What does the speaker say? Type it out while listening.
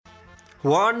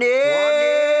Warning!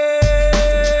 Warning,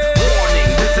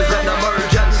 this is an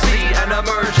emergency, an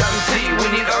emergency, we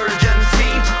need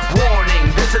urgency. Warning,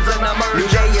 this is an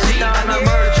emergency, an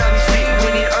emergency,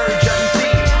 we need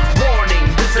urgency. Warning,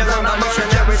 this is an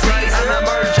emergency, an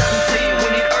emergency, we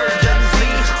need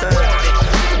urgency.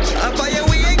 Warning. A fire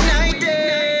we ignited.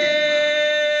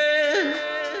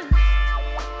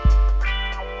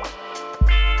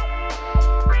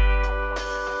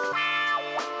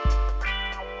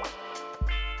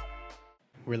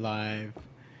 We're live.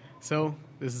 So,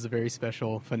 this is a very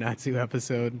special Fanatsu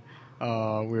episode.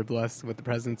 We're blessed with the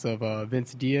presence of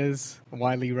Vince Diaz, a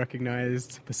widely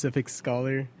recognized Pacific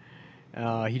scholar.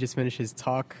 He just finished his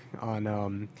talk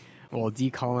on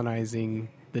decolonizing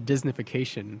the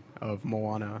Disneyfication of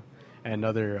Moana and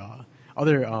other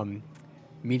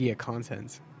media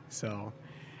content. So,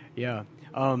 yeah.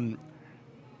 I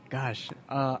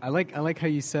like how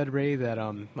you said, Ray, that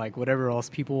like whatever else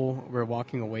people were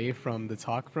walking away from the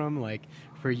talk from, like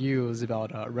for you it was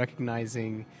about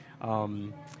recognizing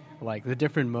like the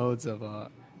different modes of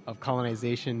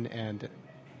colonization and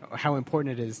how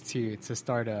important it is to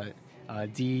start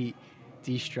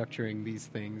destructuring these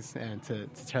things and to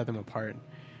tear them apart.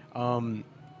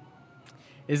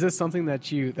 Is this something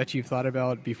that you've thought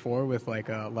about before with like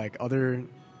other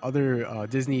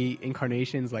Disney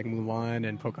incarnations like Mulan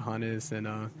and Pocahontas, and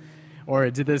or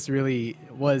did this really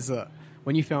was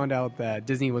when you found out that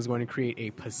Disney was going to create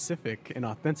an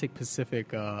authentic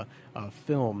Pacific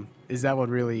film? Is that what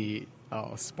really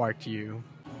sparked you?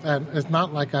 And it's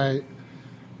not like I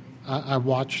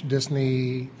watch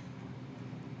Disney,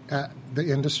 the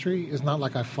industry. It's not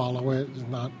like I follow it. It's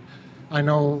not. I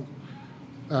know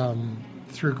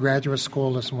through graduate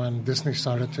school is when Disney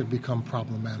started to become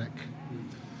problematic.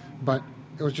 But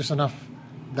it was just enough.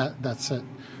 That's it.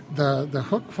 The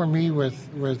hook for me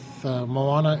with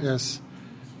Moana is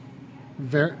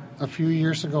a few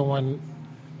years ago when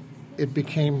it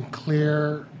became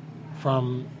clear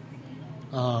from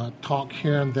talk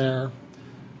here and there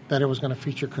that it was going to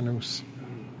feature canoes.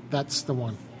 That's the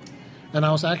one. And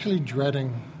I was actually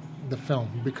dreading the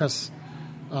film because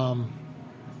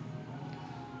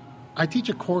I teach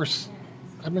a course.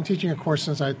 I've been teaching a course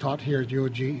since I taught here at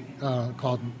UOG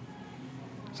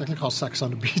it's actually called Sex on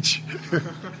the Beach.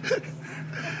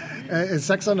 It's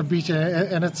Sex on the Beach,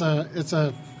 and it's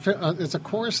a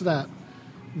course that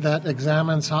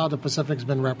examines how the Pacific's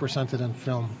been represented in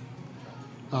film,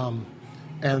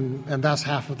 and that's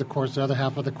half of the course. The other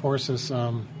half of the course is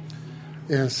how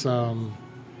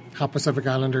Pacific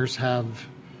Islanders have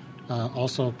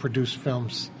also produced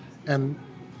films, and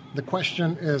the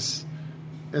question is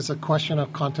a question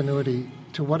of continuity.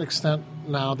 To what extent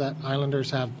now that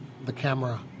Islanders have the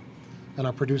camera and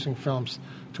are producing films,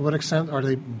 to what extent are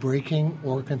they breaking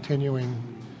or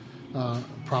continuing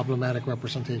problematic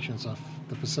representations of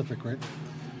the Pacific, right?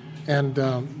 And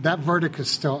that verdict is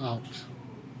still out.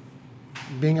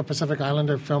 Being a Pacific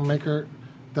Islander filmmaker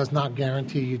does not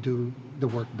guarantee you do the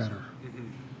work better.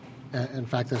 Mm-hmm. In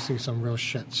fact, I see some real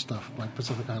shit stuff by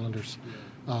Pacific Islanders.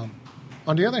 On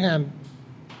the other hand,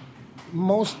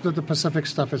 most of the Pacific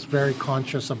stuff is very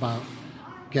conscious about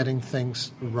getting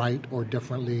things right or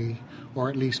differently, or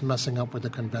at least messing up with the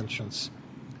conventions.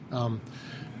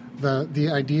 The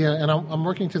idea, and I'm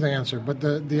working to the answer, but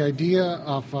the idea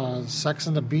of Sex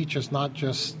on the Beach is not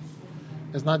just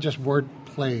word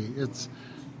play.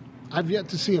 I've yet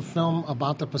to see a film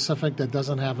about the Pacific that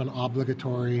doesn't have an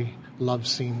obligatory love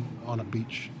scene on a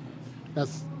beach.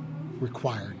 That's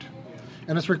required,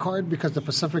 and it's required because the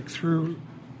Pacific, through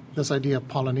this idea of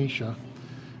Polynesia,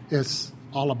 is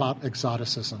all about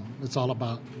exoticism. It's all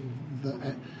about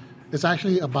it's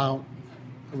actually about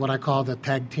what I call the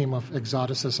tag team of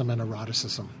exoticism and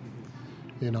eroticism.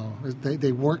 You know,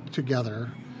 they work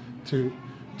together to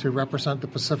represent the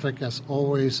Pacific as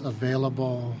always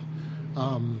available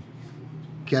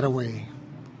getaway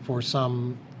for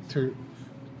some to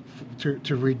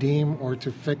redeem or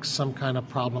to fix some kind of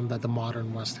problem that the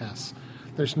modern West has.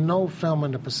 There's no film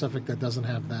in the Pacific that doesn't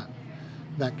have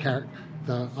that character.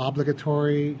 The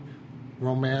obligatory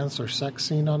romance or sex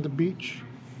scene on the beach,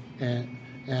 and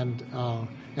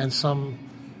some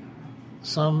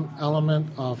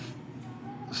element of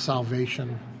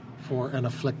salvation for an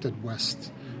afflicted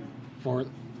West. For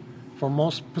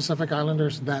most Pacific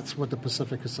Islanders, that's what the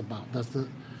Pacific is about.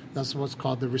 That's what's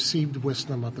called the received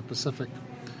wisdom of the Pacific.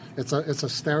 It's a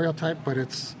stereotype, but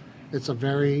it's a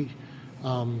very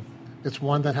it's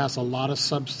one that has a lot of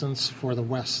substance for the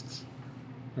West,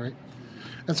 right?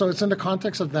 And so it's in the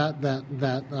context of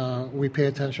that we pay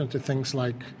attention to things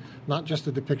like not just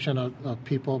the depiction of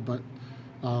people, but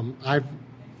I've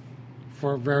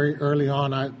for very early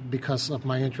on, because of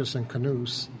my interest in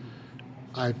canoes,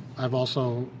 I've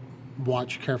also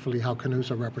watched carefully how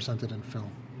canoes are represented in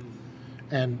film,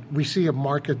 and we see a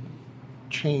marked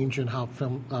change in how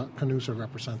canoes are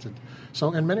represented.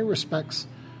 So in many respects,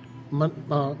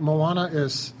 Moana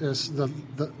is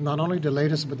the not only the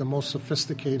latest but the most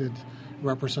sophisticated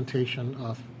representation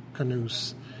of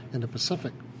canoes in the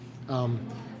Pacific.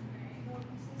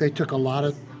 They took a lot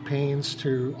of pains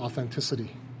to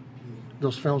authenticity.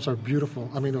 Those films are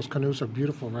beautiful. I mean, those canoes are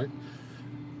beautiful, right?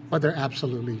 But they're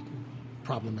absolutely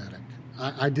problematic.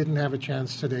 I didn't have a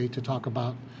chance today to talk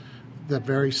about the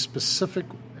very specific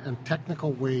and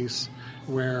technical ways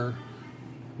where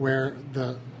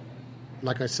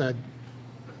like I said,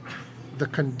 the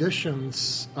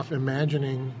conditions of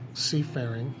imagining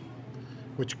seafaring,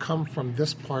 which come from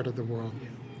this part of the world,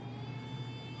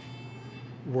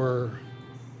 were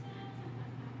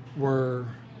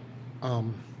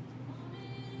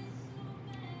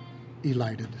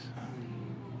elided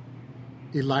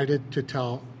to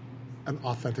tell an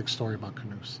authentic story about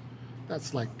canoes.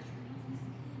 That's like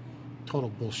total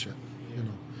bullshit, you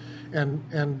know.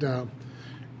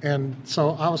 And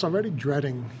so I was already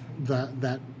dreading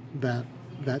that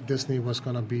Disney was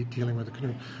going to be dealing with the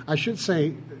canoe. I should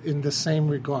say, in the same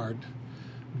regard,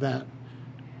 that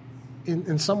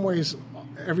in some ways,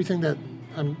 everything that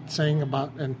I'm saying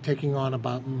about and taking on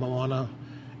about Moana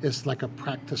is like a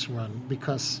practice run,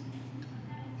 because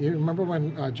you remember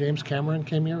when James Cameron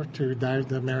came here to dive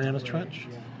the Marianas Trench?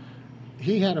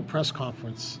 He had a press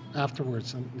conference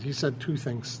afterwards, and he said two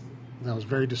things that was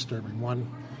very disturbing.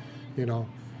 One, you know,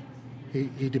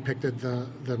 he depicted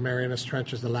the Marianas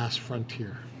Trench as the last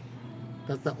frontier.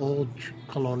 That's the old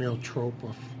colonial trope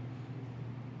of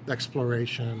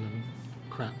exploration and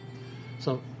crap.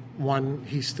 So, one,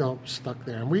 he's still stuck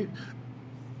there. And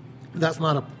that's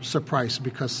not a surprise,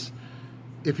 because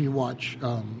if you watch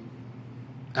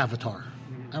Avatar,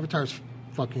 Avatar's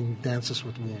fucking dances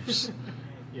with wolves.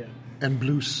 Yeah. And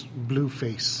blue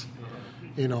face,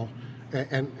 you know,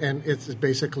 and it's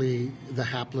basically the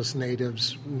hapless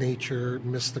natives' nature,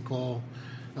 mystical,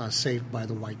 saved by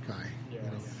the white guy, you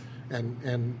know,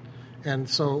 and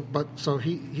so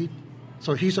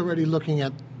he's already looking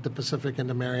at the Pacific and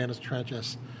the Marianas Trench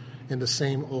as in the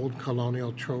same old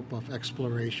colonial trope of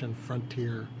exploration,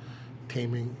 frontier,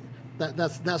 taming.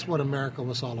 That's what America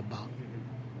was all about.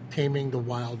 Taming the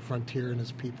wild frontier and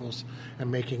its peoples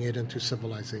and making it into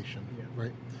civilization,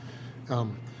 right?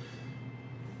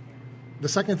 The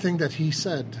second thing that he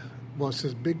said was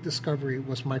his big discovery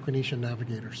was Micronesian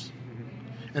navigators.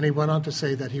 And he went on to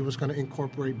say that he was going to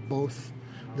incorporate both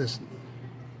this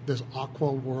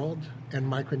aqua world and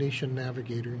Micronesian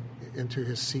navigator into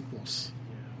his sequels.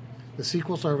 The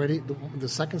sequels already, the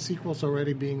second sequel's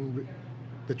already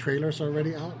the trailer's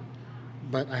already out,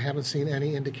 but I haven't seen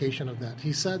any indication of that.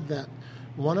 He said that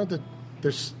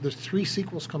there's 3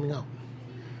 sequels coming out,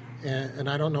 and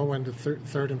I don't know when the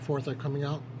third and fourth are coming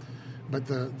out, but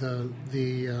the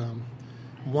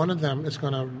one of them is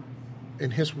going to, in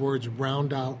his words,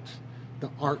 round out the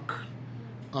arc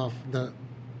of the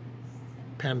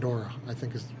Pandora, I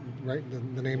think is right,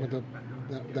 the name of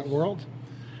that world.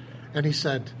 And he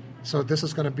said, so this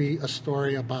is going to be a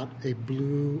story about a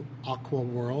blue aqua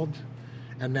world,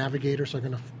 and navigators are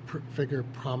going to figure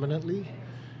prominently.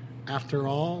 After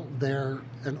all, they're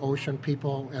an ocean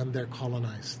people and they're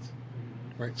colonized,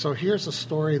 right? So here's a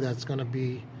story that's going to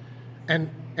be, and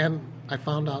I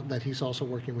found out that he's also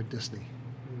working with Disney.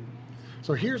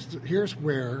 So here's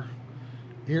where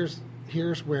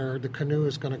the canoe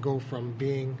is going to go from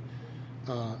being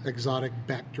exotic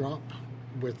backdrop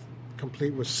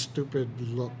complete with stupid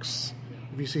looks.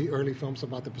 If you see early films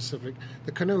about the Pacific,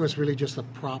 the canoe is really just a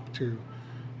prop to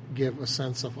give a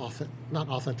sense of not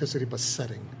authenticity, but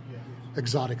setting,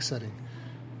 exotic setting.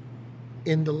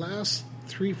 In the last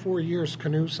 3-4 years,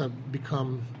 canoes have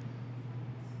become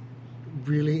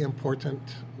really important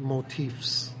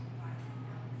motifs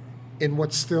in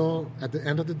what's still, at the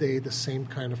end of the day, the same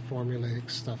kind of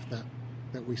formulaic stuff that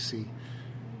we see.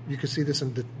 You can see this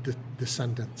in the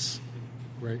Descendants,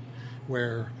 right,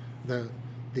 where the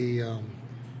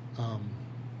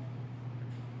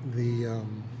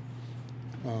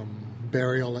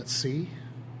burial at sea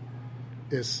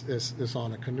is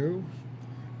on a canoe.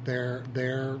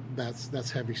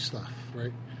 That's heavy stuff,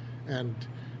 right?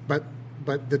 But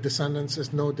the Descendants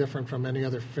is no different from any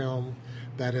other film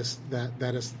that is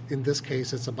in this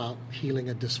case it's about healing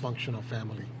a dysfunctional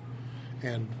family,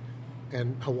 and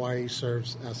Hawaii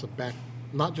serves as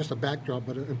not just a backdrop,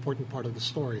 but an important part of the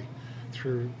story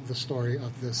through the story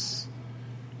of this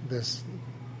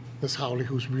haole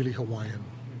who's really Hawaiian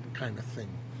kind of thing.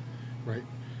 right?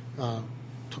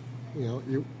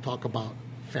 You talk about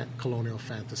colonial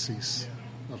fantasies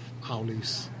of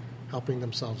haoles helping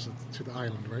themselves to the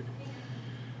island, right?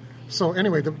 So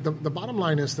anyway, the bottom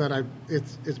line is that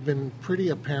it's been pretty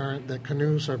apparent that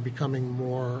canoes are becoming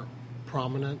more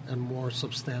prominent and more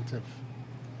substantive.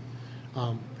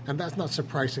 And that's not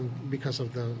surprising because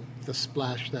of the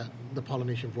splash that the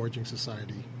Polynesian Voyaging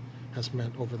Society has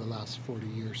meant over the last 40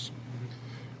 years.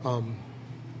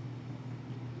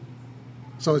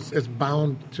 So it's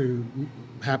bound to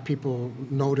have people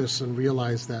notice and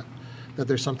realize that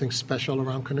there's something special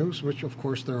around canoes, which of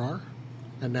course there are,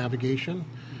 and navigation,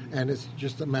 and it's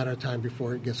just a matter of time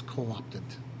before it gets co-opted,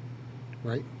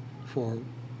 right, for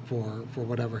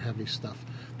whatever heavy stuff.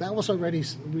 That was already,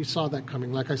 we saw that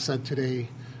coming. Like I said today,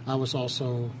 I was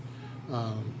also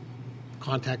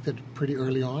contacted pretty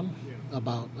early on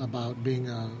about being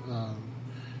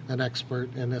an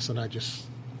expert in this, and I just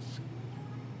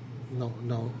no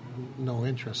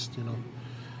interest,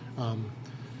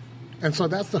 and so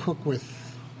that's the hook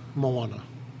with Moana.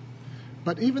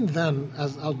 But even then,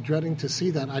 as I was dreading to see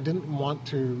that, I didn't want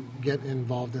to get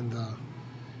involved in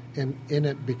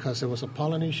it because it was a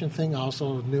Polynesian thing. I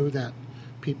also knew that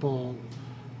people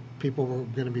were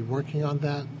going to be working on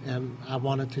that, and I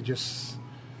wanted to just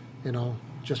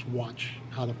watch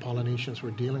how the Polynesians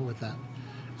were dealing with that.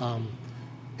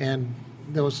 And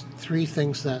there was three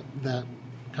things that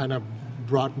kind of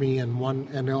brought me in one,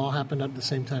 and they all happened at the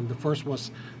same time. The first was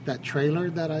that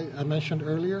trailer that I mentioned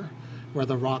earlier, where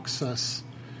The Rock says,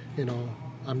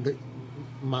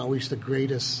 Maui's the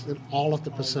greatest in all of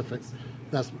the Pacific.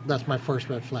 That's my first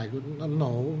red flag.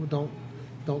 No,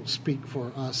 don't speak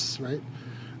for us, right?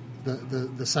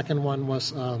 The second one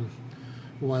was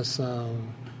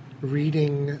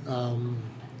reading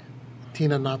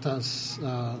Tina Nata's.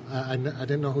 I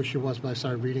didn't know who she was, but I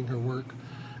started reading her work,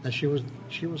 and she was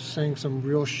saying some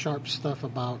real sharp stuff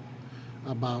about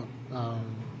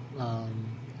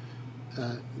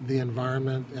the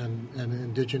environment and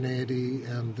indigeneity,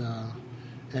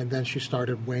 and then she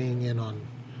started weighing in on.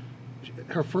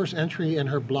 Her first entry in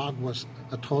her blog was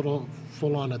a total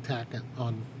full-on attack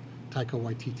on Taika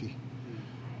Waititi,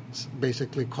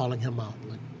 basically calling him out,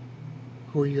 like,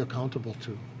 who are you accountable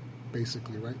to,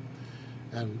 basically, right?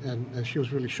 And she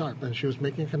was really sharp, and she was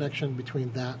making a connection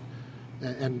between that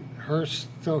and her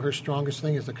strongest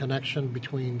thing is the connection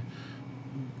between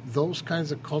those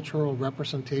kinds of cultural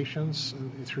representations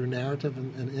through narrative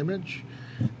and image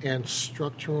and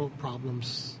structural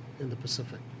problems in the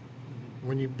Pacific.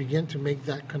 When you begin to make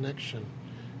that connection,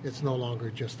 it's no longer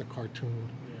just a cartoon.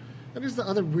 And the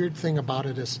other weird thing about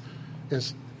it is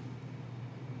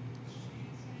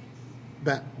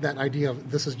that idea of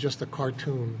this is just a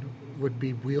cartoon would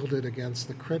be wielded against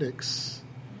the critics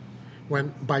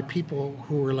by people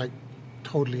who were like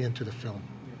totally into the film,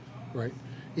 right?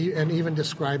 And even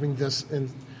describing this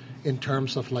in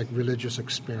terms of like religious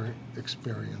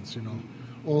experience,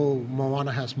 Oh,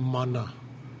 Moana has mana.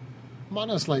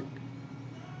 Mana is like,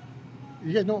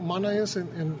 you guys know what mana is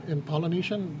in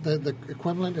Polynesian? The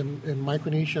equivalent in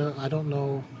Micronesia, I don't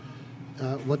know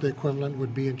what the equivalent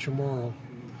would be in Chamorro.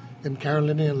 In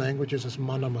Carolinian languages, it's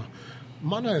manama.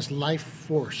 Mana is life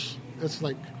force. It's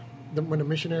like when the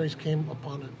missionaries came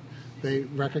upon it, they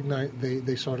recognized,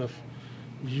 they sort of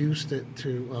used it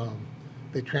to,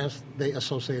 they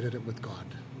associated it with God.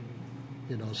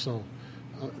 So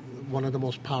one of the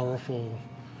most powerful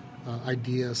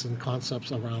ideas and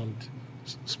concepts around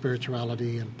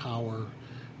spirituality and power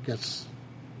gets.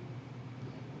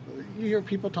 You hear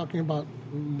people talking about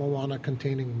Moana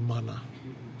containing mana.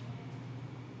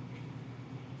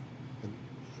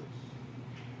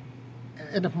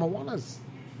 And if Moana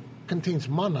contains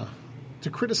mana, to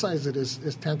criticize it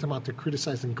is tantamount to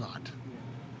criticizing God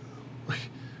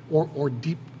or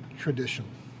deep tradition.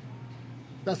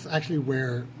 That's actually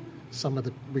where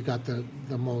we got the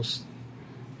most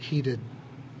heated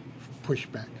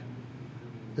pushback.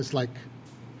 It's like,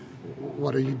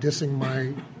 what, are you dissing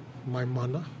my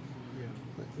mana?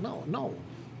 No.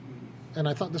 And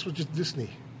I thought this was just Disney.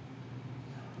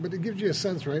 But it gives you a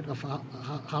sense, right, of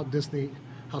how Disney,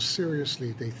 how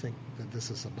seriously they think that this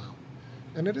is about.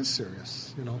 And it is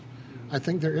serious, I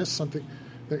think there is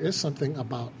something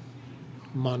about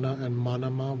mana and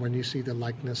manama when you see the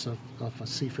likeness of a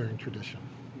seafaring tradition.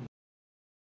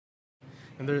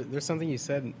 And there's something you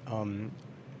said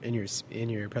in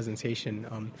your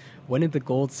presentation. When did the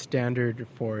gold standard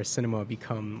for cinema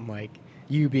become like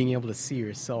you being able to see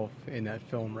yourself in that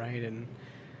film, right? And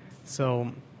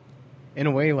so, in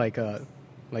a way, like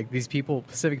these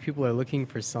Pacific people are looking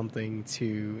for something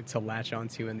to latch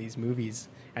onto in these movies,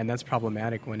 and that's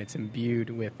problematic when it's imbued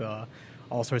with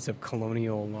all sorts of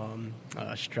colonial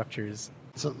structures.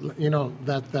 So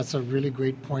that's a really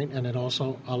great point, and it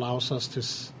also allows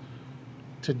us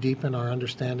to deepen our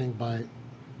understanding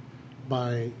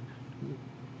by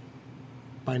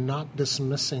not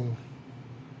dismissing.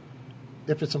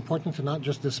 If it's important to not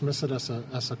just dismiss it as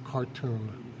a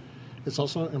cartoon, it's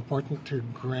also important to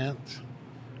grant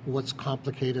what's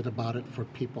complicated about it for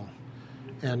people.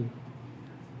 And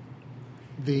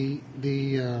the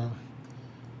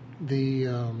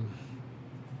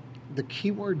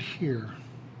key word here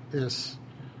is,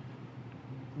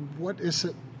 what is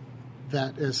it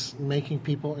that is making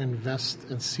people invest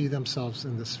and see themselves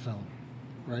in this film,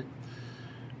 right?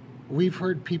 We've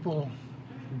heard people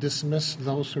dismiss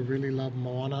those who really love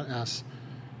Moana as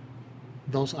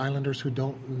those islanders who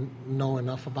don't know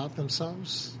enough about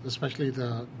themselves, especially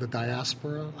the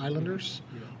diaspora islanders,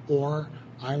 or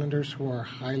islanders who are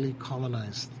highly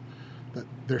colonized, that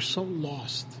they're so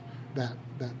lost that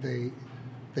they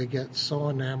get so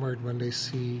enamored when they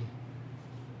see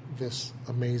this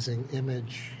amazing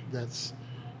image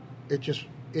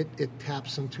it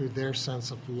taps into their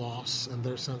sense of loss and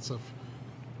their sense of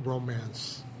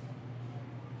romance,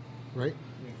 right?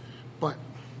 But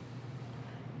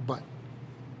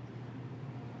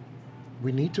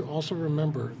we need to also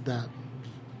remember that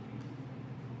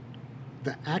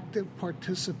the active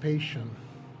participation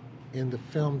in the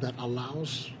film that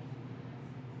allows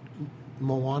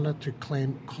Moana to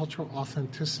claim cultural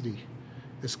authenticity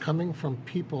is coming from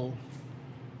people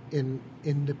in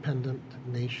independent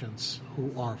nations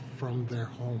who are from their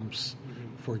homes.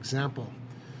 For example,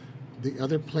 the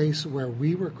other place where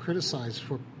we were criticized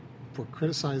for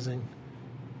criticizing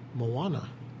Moana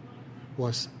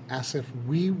was as if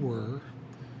we were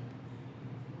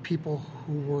people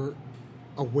who were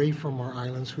away from our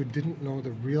islands, who didn't know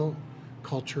the real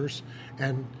cultures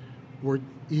and were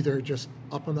either just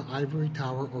up on the ivory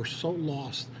tower or so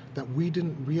lost that we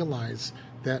didn't realize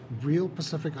that real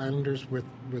Pacific Islanders with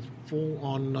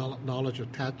full-on knowledge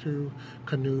of tattoo,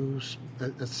 canoes,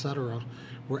 etc.,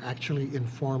 were actually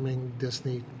informing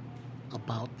Disney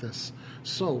about this.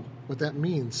 So what that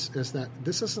means is that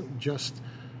this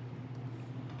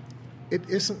it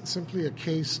isn't simply a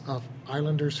case of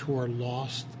islanders who are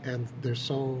lost and they're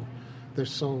so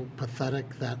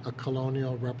pathetic that a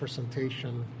colonial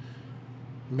representation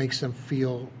makes them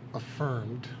feel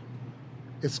affirmed.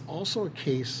 It's also a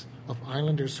case of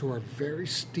islanders who are very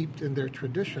steeped in their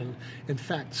tradition, in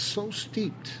fact, so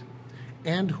steeped,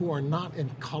 and who are not in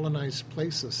colonized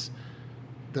places.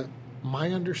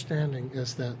 My understanding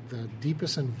is that the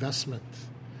deepest investment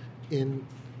in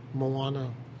Moana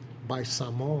by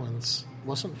Samoans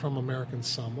wasn't from American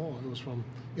Samoa, it was from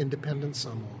independent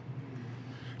Samoa.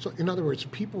 So in other words,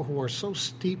 people who are so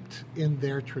steeped in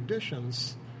their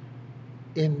traditions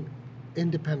in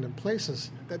independent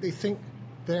places that they think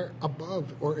they're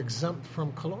above or exempt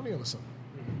from colonialism.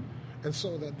 And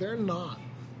so that they're not,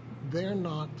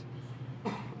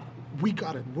 we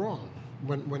got it wrong.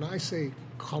 When I say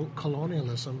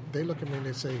colonialism, they look at me and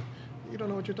they say, you don't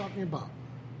know what you're talking about,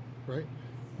 right?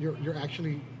 You're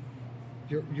actually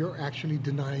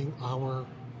denying our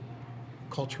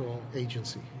cultural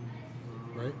agency,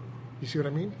 right? You see what I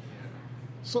mean?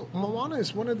 So Moana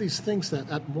is one of these things that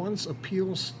at once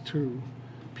appeals to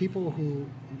people who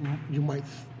you might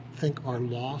think are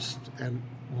lost and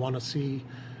want to see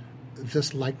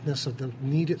this likeness of them,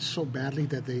 need it so badly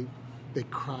that they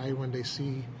cry when they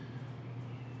see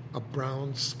a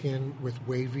brown skin with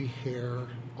wavy hair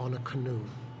on a canoe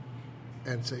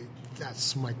and say,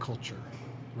 that's my culture,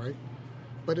 right?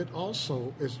 But it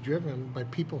also is driven by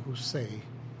people who say,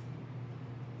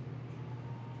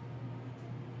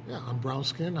 yeah, I'm brown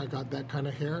skinned, I got that kind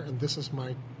of hair, and this is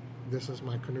my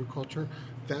canoe culture.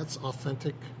 That's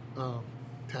authentic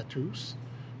tattoos.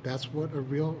 That's what a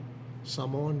real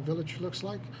Samoan village looks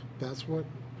like. That's why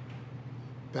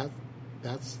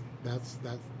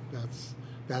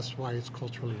it's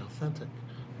culturally authentic.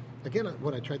 Again,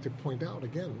 what I tried to point out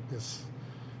again is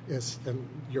and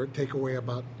your takeaway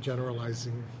about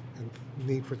generalizing and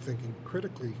need for thinking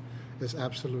critically is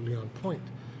absolutely on point.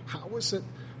 How is it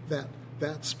that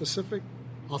that specific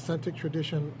authentic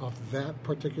tradition of that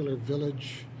particular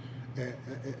village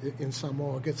in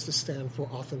Samoa gets to stand for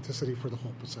authenticity for the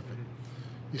whole Pacific?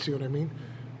 You see what I mean?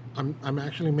 I'm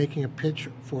actually making a pitch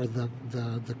for the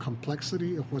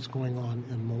complexity of what's going on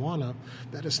in Moana,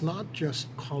 that is not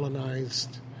just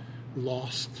colonized,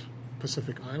 lost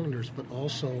Pacific Islanders, but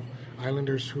also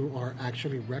islanders who are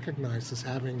actually recognized as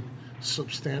having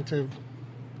substantive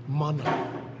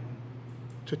mana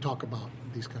to talk about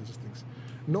these kinds of things.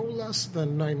 no less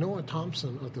than Nainoa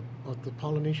Thompson of the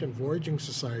Polynesian Voyaging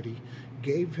Society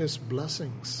gave his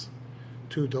blessings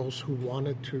to those who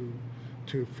wanted to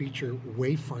feature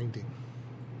wayfinding.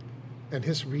 And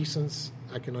his reasons,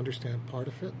 I can understand part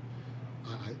of it.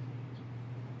 I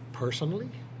personally,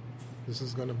 this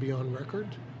is going to be on record.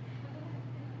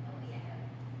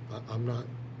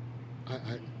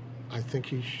 I think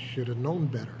he should have known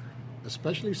better,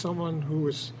 especially someone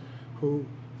who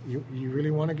you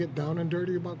really want to get down and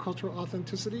dirty about cultural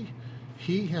authenticity.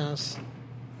 He has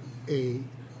a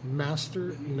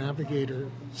master navigator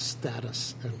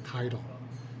status and title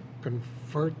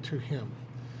conferred to him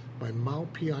by Mau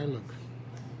Piailug,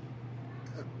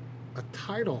 a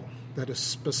title that is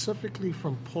specifically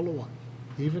from Poloat,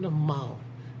 even if Mau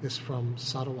is from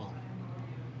Sarawak.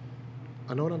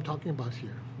 I know what I'm talking about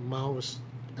here. Mau is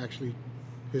actually,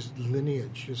 his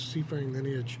lineage, his seafaring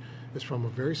lineage, is from a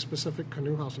very specific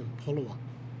canoe house in Poloat,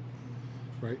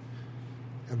 right?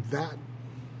 And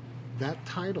that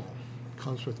title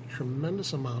comes with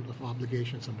tremendous amount of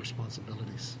obligations and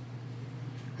responsibilities.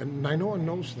 And Nainoa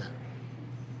knows that.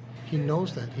 He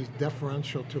knows that. He's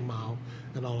deferential to Mau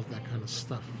and all of that kind of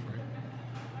stuff,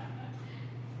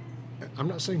 right? I'm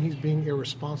not saying he's being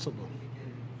irresponsible,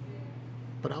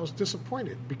 but I was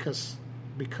disappointed because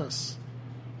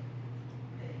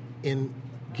in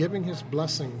giving his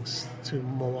blessings to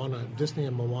Moana, Disney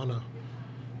and Moana,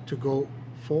 to go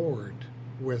forward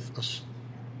with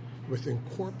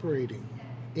incorporating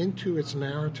into its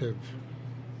narrative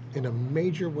in a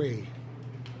major way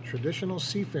traditional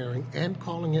seafaring and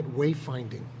calling it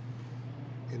wayfinding.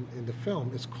 In the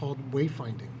film, it's called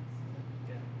wayfinding.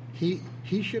 He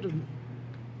should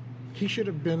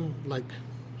have been like,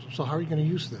 so how are you going to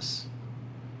use this?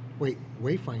 Wait,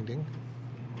 wayfinding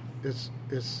is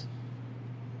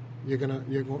you're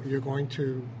going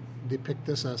to depict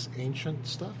this as ancient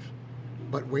stuff,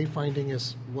 but wayfinding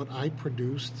is what I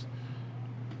produced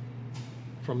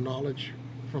from knowledge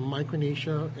from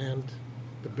Micronesia and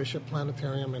the Bishop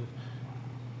Planetarium, and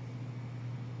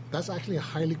that's actually a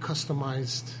highly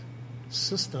customized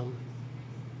system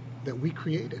that we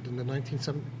created in the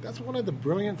 1970s. That's one of the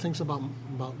brilliant things about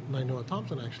Nainoa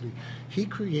Thompson, actually. He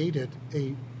created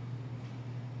a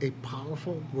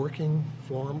powerful working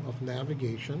form of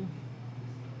navigation,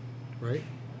 right?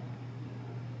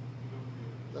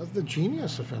 That's the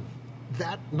genius of him.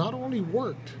 That not only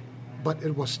worked, but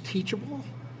it was teachable,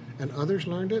 and others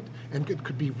learned it, and it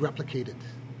could be replicated.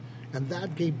 And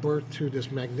that gave birth to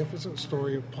this magnificent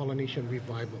story of Polynesian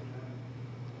revival.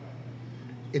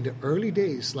 In the early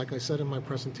days, like I said in my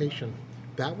presentation,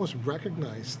 that was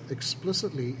recognized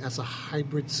explicitly as a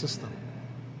hybrid system.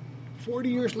 40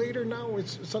 years later now,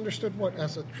 it's understood what,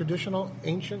 as a traditional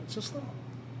ancient system?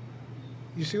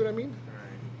 You see what I mean?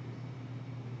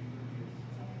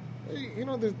 You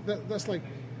know, that's like,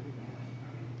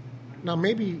 now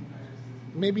maybe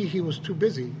he was too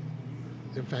busy.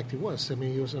 In fact, he was. I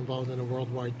mean, he was involved in a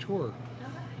worldwide tour.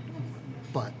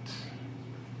 But,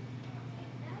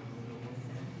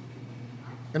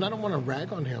 and I don't want to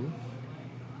rag on him.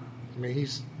 I mean,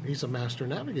 he's a master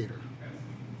navigator,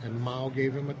 and Mau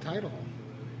gave him a title.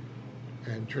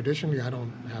 And traditionally, I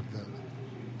don't have the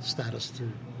status to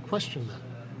question that,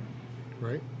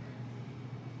 right?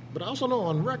 But I also know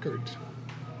on record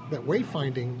that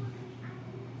wayfinding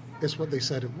is what they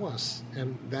said it was,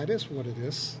 and that is what it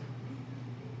is.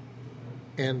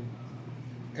 And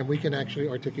we can actually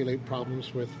articulate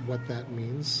problems with what that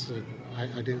means. I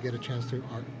didn't get a chance to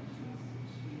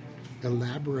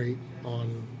elaborate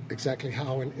on exactly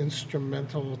how an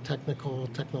instrumental,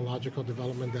 technological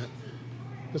development that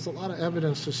there's a lot of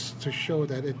evidence to show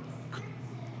that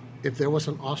if there was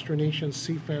an Austronesian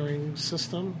seafaring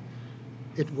system,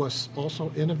 it was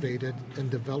also innovated and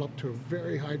developed to a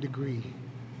very high degree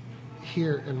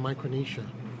here in Micronesia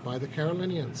by the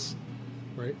Carolinians,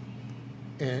 right?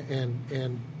 And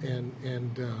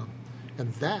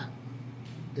that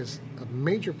is a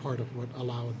major part of what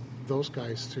allowed those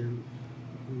guys to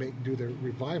do their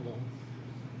revival,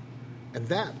 and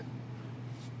that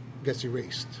gets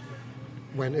erased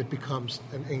when it becomes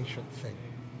an ancient thing.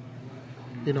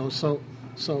 You know, so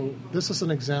this is an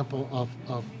example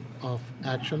of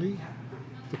actually,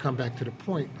 to come back to the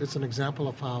point, it's an example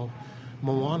of how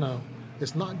Moana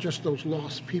is not just those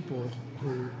lost people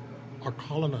who are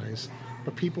colonized,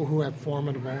 but people who have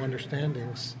formidable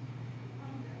understandings,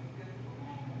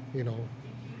 you know,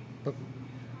 but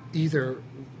either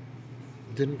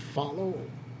didn't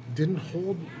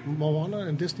hold Moana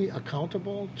and Disney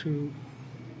accountable to,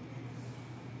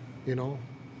 you know,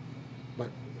 but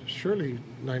surely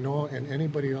Nainoa and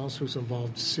anybody else who's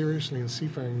involved seriously in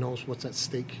seafaring knows what's at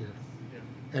stake here.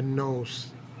 and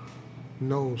knows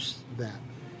that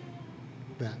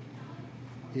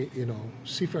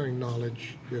seafaring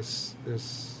knowledge is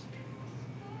there's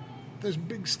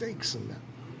big stakes in that.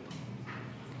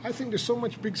 I think there's so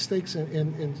much big stakes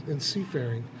in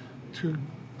seafaring to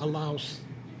allow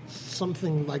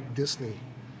something like Disney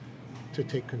to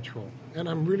take control. And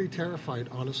I'm really terrified,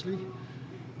 honestly,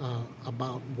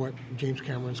 about what James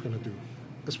Cameron's going to do,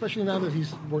 especially now that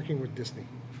he's working with Disney.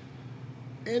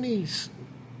 Any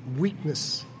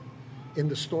weakness in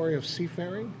the story of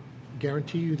seafaring,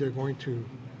 guarantee you they're going to,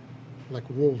 like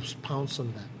wolves, pounce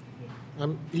on that.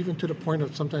 I'm even to the point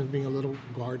of sometimes being a little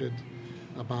guarded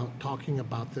about talking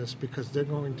about this because they're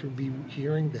going to be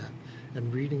hearing that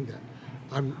and reading that.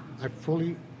 I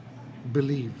fully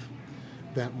believe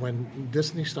that when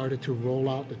Disney started to roll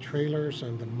out the trailers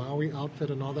and the Maui outfit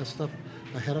and all that stuff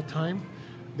ahead of time,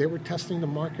 they were testing the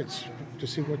markets to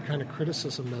see what kind of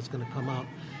criticism that's going to come out.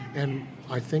 And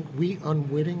I think we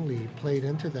unwittingly played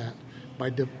into that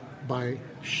by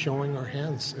showing our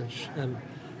hands and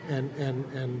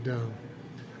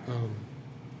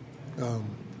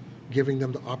giving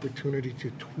them the opportunity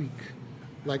to tweak.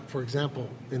 Like, for example,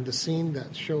 in the scene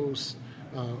that shows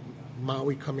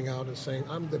Maui coming out and saying,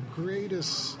 "I'm the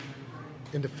greatest,"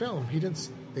 in the film,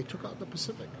 they took out the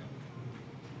Pacific.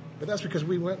 But that's because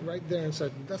we went right there and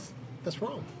said, that's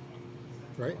wrong,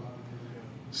 right?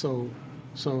 So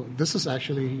this is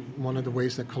actually one of the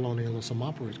ways that colonialism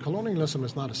operates. Colonialism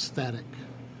is not a static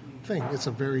thing. It's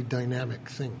a very dynamic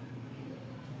thing.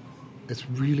 It's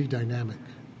really dynamic,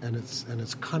 and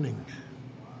it's cunning,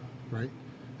 right?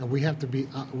 And we have to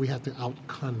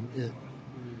out-cunn it.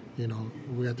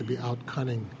 We have to be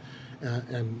out-cunning,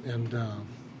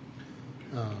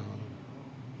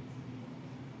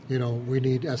 we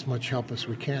need as much help as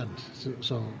we can.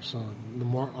 So the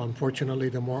more, unfortunately,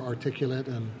 the more articulate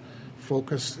and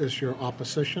focused is your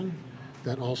opposition,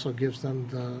 that also gives them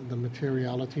the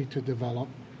materiality to develop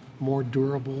more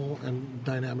durable and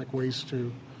dynamic ways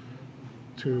to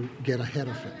get ahead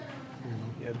of it.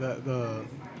 Yeah,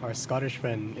 our Scottish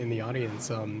friend in the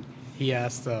audience, he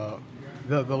asked the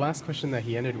last question that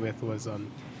he ended with was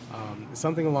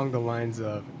something along the lines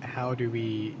of how do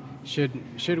we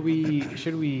should we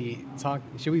be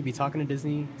talking to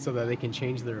Disney so that they can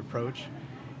change their approach?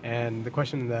 And the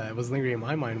question that was lingering in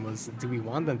my mind was, do we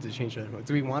want them to change their approach?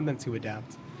 Do we want them to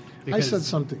adapt? Because, I said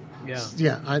something.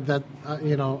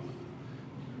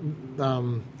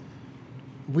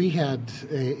 We had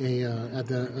at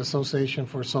the Association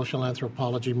for Social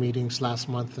Anthropology meetings last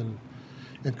month in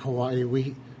Kauai.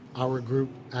 Our group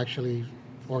actually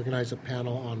organized a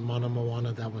panel on Mana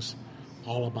Moana that was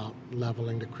all about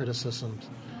leveling the criticisms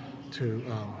to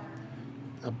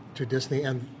Disney,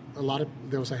 and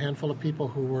there was a handful of people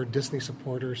who were Disney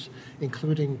supporters,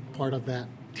 including part of that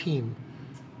team,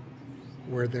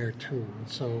 were there too.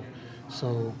 And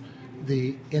so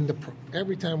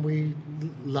every time we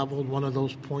leveled one of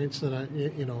those points that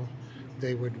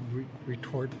they would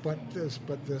retort, but this,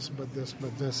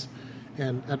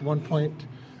 and at one point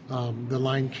the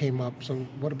line came up. So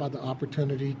what about the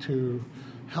opportunity to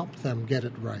help them get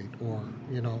it right? Or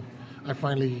I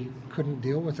finally couldn't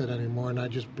deal with it anymore, and I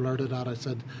just blurted out. I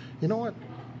said, "You know what?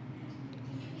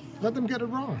 Let them get it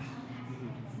wrong.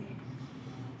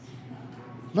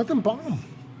 Let them bomb,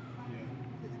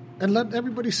 and let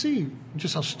everybody see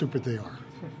just how stupid they are.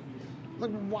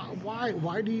 Like,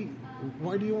 why do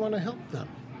you want to help them?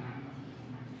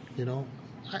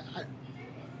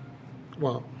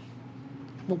 Well,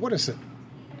 what is it?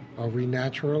 Are we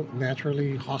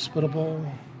naturally hospitable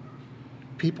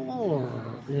people, or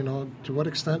to what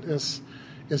extent is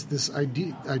this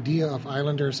idea of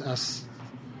islanders as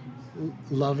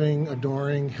loving,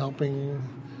 adoring, helping,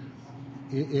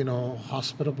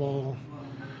 hospitable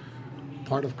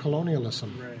part of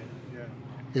colonialism? Right. Yeah.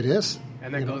 It is.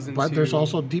 And that goes into. But there's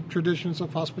also deep traditions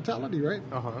of hospitality, right?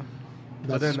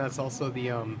 But then that's also the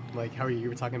how you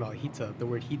were talking about hita, the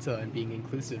word hita, and being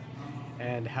inclusive,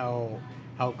 and how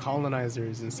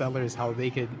colonizers and settlers, how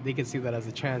they could see that as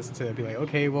a chance to be like,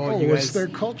 okay, well, you guys, it's their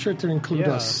culture to include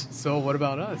us. So what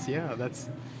about us? Yeah, that's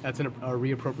a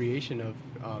reappropriation of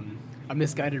a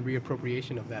misguided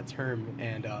reappropriation of that term,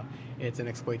 and it's an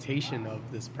exploitation of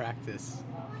this practice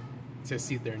to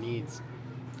suit their needs.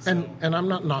 So. And I'm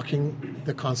not knocking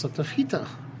the concept of hita,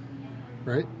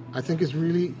 right? I think it's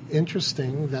really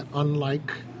interesting that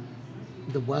unlike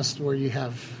the West, where you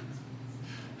have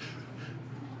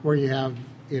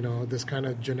this kind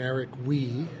of generic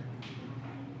we,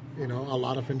 a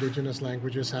lot of indigenous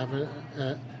languages have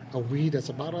a we that's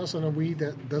about us and a we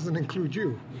that doesn't include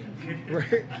you,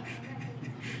 right?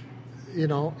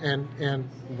 and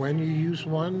when you use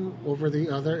one over the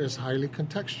other is highly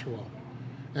contextual,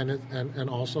 and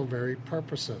also very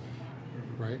purposive,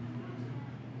 right?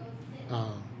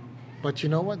 But you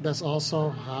know what? That's also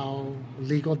how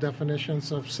legal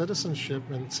definitions of citizenship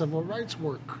and civil rights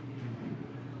work.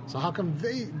 So how come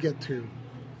they get to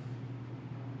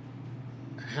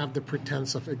have the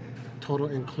pretense of total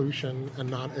inclusion and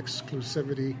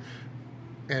non-exclusivity?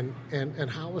 And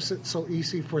how is it so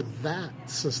easy for that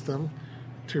system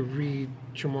to read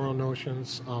Chamorro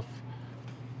notions of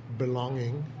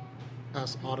belonging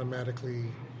as automatically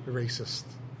racist?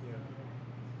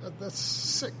 Yeah. That's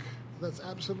sick. That's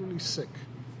absolutely sick.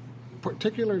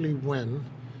 Particularly when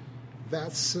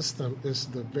that system is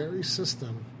the very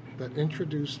system that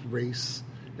introduced race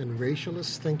and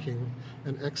racialist thinking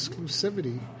and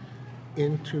exclusivity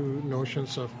into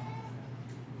notions of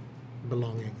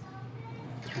belonging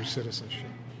through citizenship.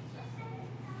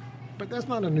 But that's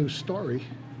not a new story.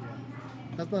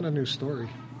 That's not a new story,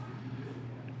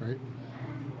 right?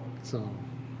 So.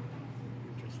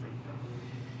 Interesting.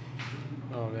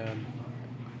 Oh man,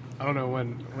 I don't know.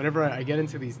 Whenever I get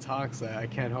into these talks, I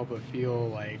can't help but feel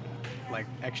like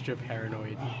extra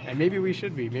paranoid. And maybe we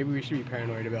should be. Maybe we should be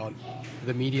paranoid about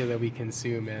the media that we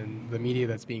consume and the media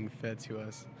that's being fed to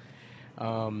us.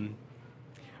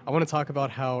 I want to talk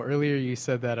about how earlier you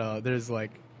said that there's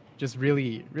like just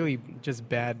really just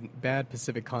bad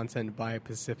Pacific content by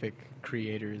Pacific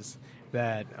creators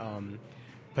that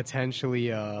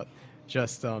potentially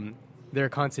just there are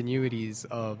continuities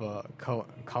of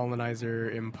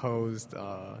colonizer imposed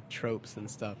tropes and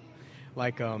stuff.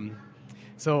 Like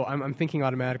so I'm thinking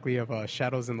automatically of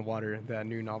Shadows in the Water, that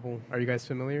new novel. Are you guys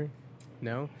familiar?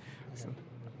 No? So,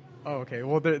 oh, okay.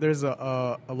 Well, there's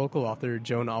a local author,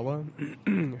 Joan Awa,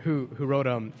 who wrote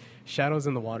Shadows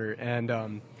in the Water,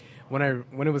 and when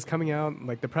it was coming out,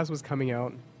 like the press was coming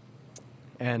out,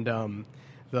 and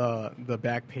the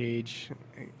back page,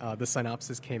 the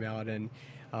synopsis came out, and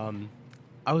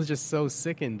I was just so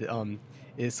sickened.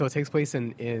 So it takes place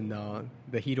in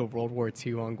the heat of World War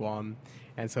II on Guam,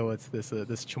 and so it's this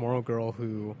Chamorro girl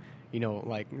who,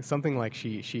 like something like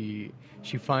she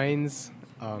finds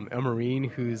a Marine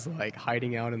who's like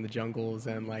hiding out in the jungles,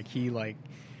 and like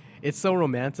it's so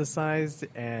romanticized,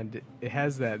 and it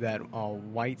has that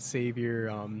white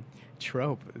savior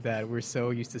trope that we're so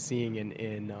used to seeing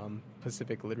in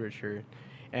Pacific literature,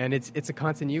 and it's a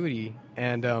continuity,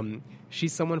 and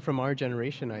she's someone from our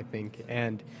generation, I think,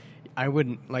 and I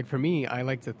wouldn't for me, I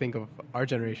like to think of our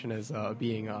generation as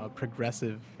being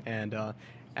progressive and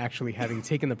actually having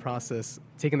taken the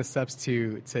steps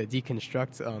to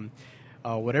deconstruct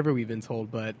whatever we've been told,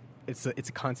 but it's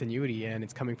a continuity, and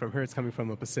it's coming from her. It's coming from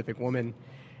a Pacific woman,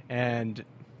 and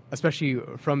especially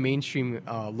from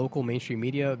local mainstream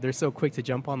media, they're so quick to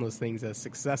jump on those things as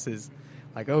successes.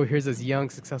 Like, oh, here's this young,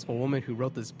 successful woman who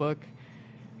wrote this book.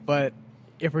 But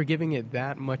if we're giving it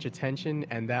that much attention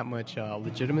and that much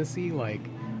legitimacy, like,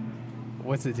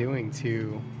 what's it doing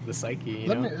to the psyche?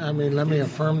 Let me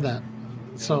affirm that.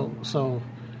 So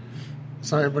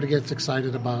everybody gets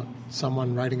excited about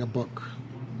someone writing a book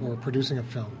or producing a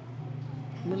film.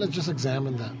 Let's just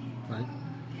examine that, right?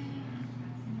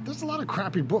 There's a lot of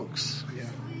crappy books. Yeah.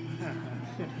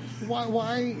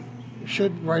 Why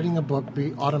should writing a book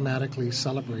be automatically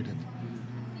celebrated?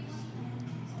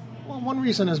 Well, one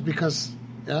reason is because,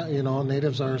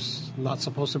 natives are not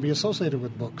supposed to be associated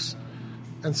with books.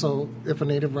 And so if a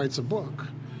native writes a book,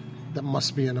 that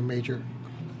must be a major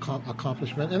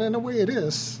accomplishment. And in a way it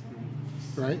is,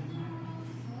 right?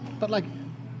 But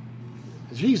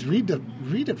geez, read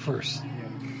it first,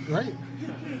 right?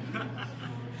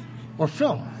 Or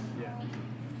film. Yeah.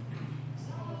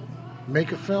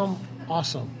 Make a film,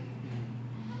 awesome.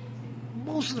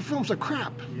 Most of the films are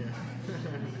crap. Yeah.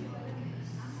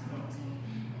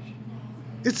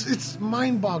 It's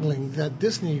mind-boggling that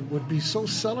Disney would be so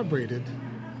celebrated,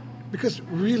 because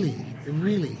really,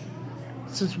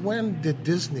 since when did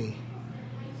Disney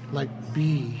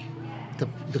be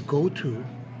the go-to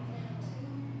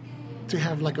to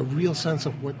have a real sense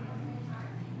of what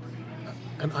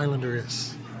an islander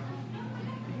is?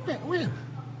 When?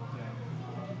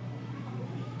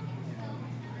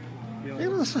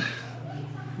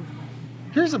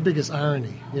 Here's the biggest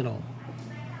irony,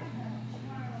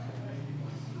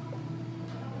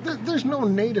 There's no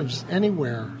natives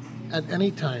anywhere at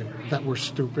any time that were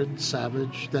stupid,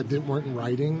 savage, that weren't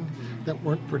writing, that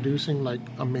weren't producing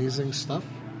amazing stuff.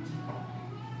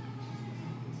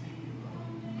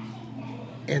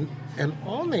 And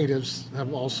all natives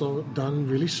have also done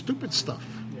really stupid stuff.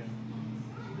 Yeah.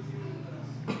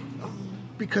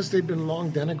 Because they've been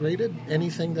long denigrated.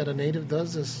 Anything that a native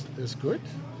does is good.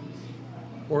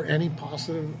 or any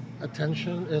positive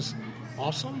attention is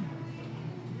awesome.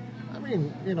 I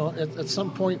mean, at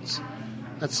some point,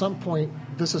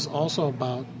 this is also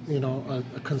about a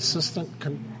consistent,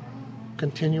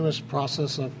 continuous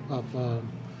process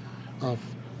of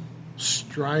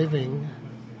striving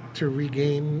to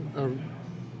regain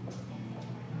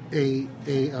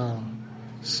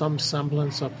some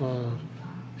semblance of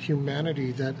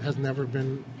humanity that has never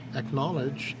been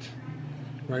acknowledged,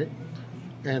 right?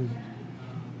 And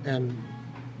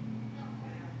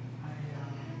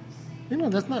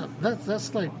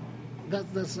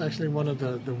that's actually one of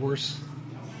the worst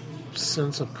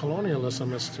sins of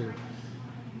colonialism, is to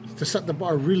set the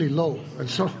bar really low, and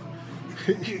so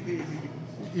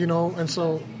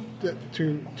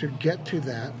to get to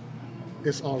that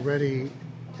is already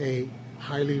a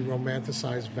highly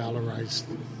romanticized, valorized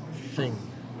thing.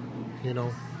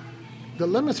 The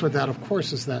limits with that, of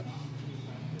course, is that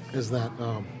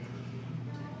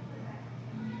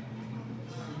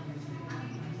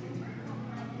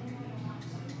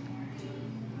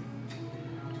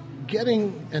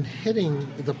getting and hitting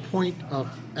the point of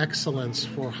excellence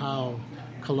for how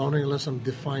colonialism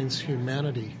defines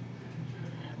humanity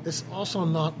is also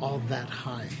not all that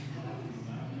high.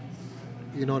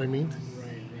 You know what I mean?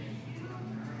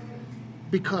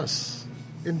 Because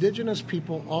indigenous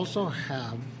people also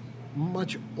have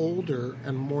much older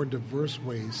and more diverse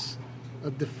ways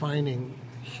of defining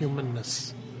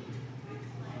humanness,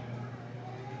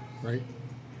 right?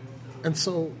 And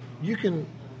so you can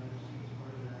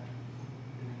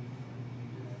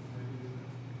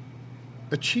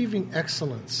achieving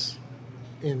excellence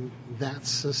in that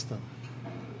system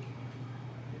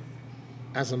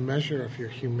as a measure of your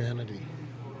humanity,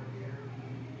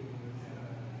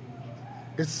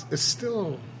 it's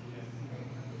still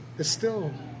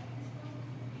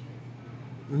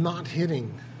not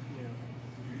hitting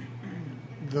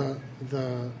the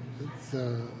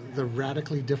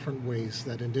radically different ways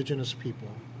that indigenous people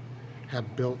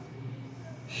have built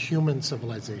human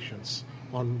civilizations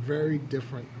on very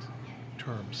different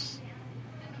terms.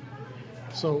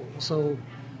 So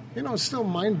it's still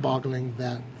mind-boggling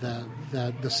that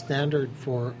the standard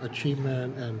for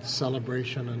achievement and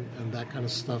celebration and that kind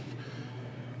of stuff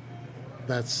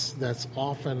that's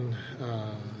often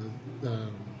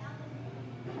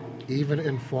even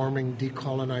informing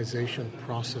decolonization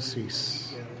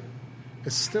processes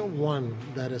is still one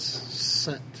that is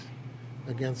set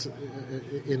against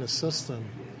in a system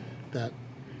that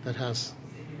has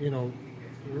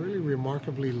really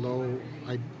remarkably low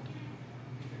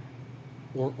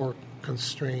or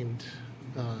constrained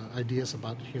ideas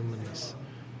about humanness.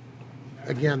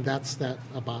 Again, that's that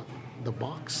about the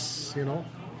box.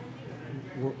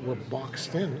 We're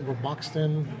boxed in. We're boxed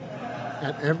in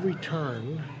at every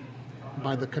turn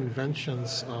by the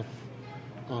conventions of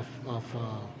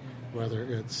whether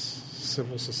it's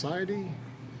civil society,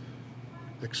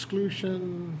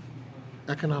 exclusion,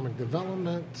 economic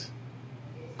development,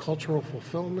 cultural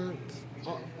fulfillment,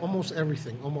 almost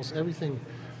everything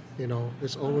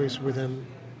is always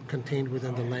contained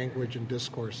within the language and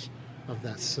discourse of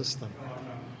that system.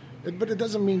 But it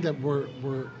doesn't mean that we're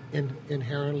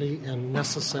inherently and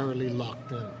necessarily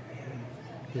locked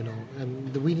in,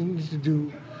 and we need to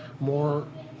do more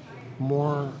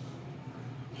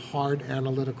hard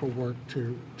analytical work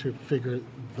to figure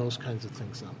those kinds of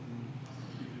things out.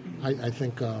 I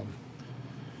think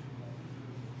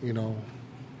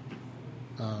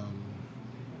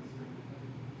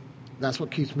that's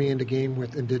what keeps me in the game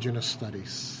with indigenous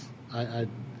studies.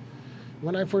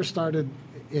 When I first started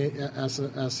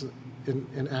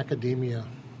in academia,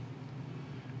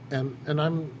 and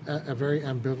I'm a very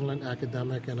ambivalent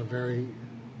academic and a very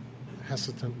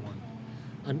hesitant one.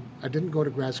 I didn't go to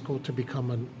grad school to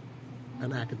become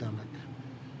an academic.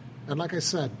 And like I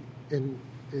said,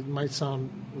 it might sound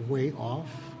way off,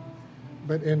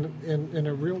 but in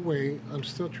a real way, I'm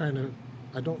still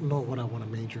I don't know what I want to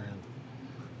major in.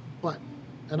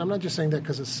 And I'm not just saying that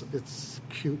because it's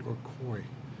cute or coy,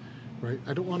 right?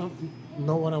 I don't want to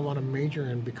know what I want to major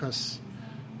in because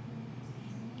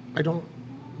I don't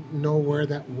know where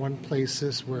that one place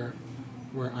is where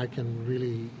I can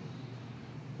really,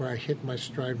 where I hit my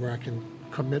stride, where I can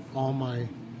commit all my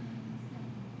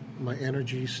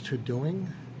energies to doing,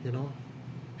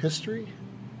 history.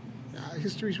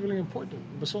 History is really important,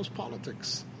 but so is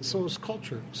politics, so is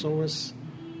culture, so is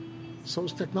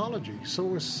technology,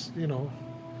 so is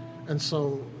and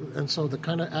so the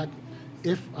kind of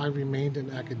if I remained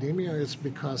in academia, it's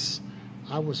because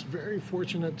I was very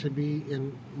fortunate to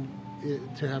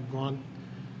to have gone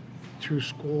through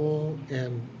school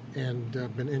and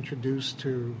been introduced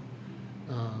to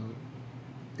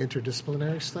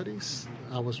interdisciplinary studies.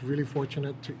 I was really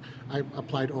fortunate I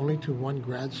applied only to one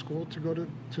grad school to go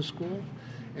to school.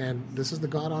 And this is the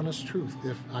God honest truth.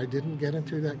 If I didn't get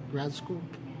into that grad school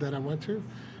that I went to,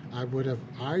 I would have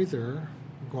either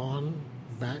gone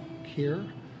back here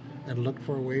and looked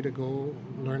for a way to go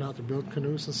learn how to build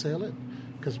canoes and sail it,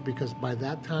 because by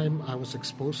that time I was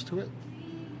exposed to it,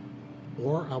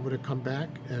 or I would have come back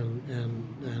and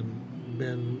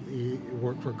been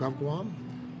work for GovGuam,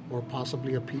 or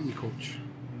possibly a PE coach,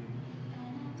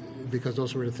 because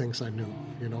those were the things I knew,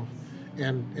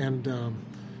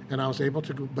 and I was able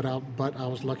to, but I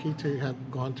was lucky to have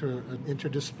gone to an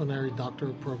interdisciplinary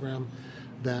doctoral program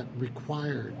that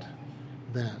required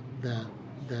that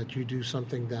you do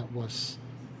something that was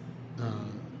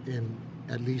in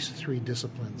at least 3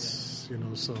 disciplines,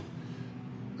 So,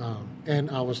 and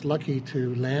I was lucky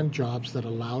to land jobs that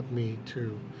allowed me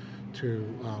to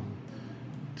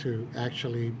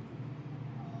actually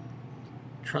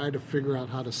try to figure out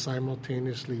how to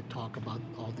simultaneously talk about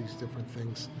all these different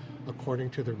things according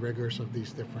to the rigors of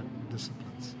these different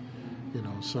disciplines,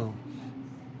 So,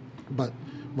 but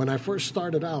when I first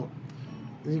started out,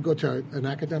 you go to an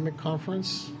academic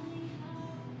conference.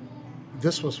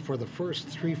 This was for the first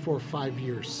 3, 4, 5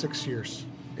 years, 6 years,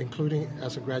 including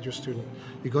as a graduate student.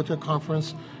 You go to a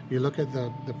conference, you look at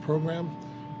the program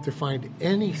to find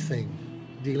anything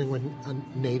dealing with a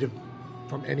native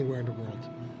from anywhere in the world.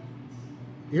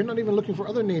 You're not even looking for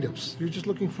other natives. You're just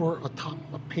looking for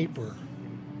a paper,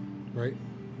 right?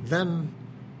 Then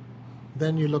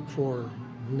you look for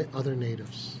other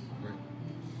natives, right?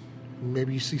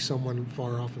 Maybe you see someone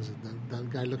far off and say, that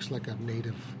guy looks like a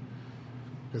native,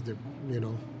 because they're,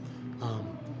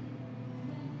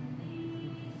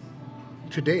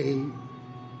 today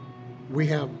we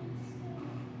have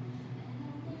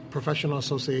professional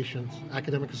associations,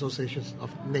 academic associations of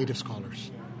native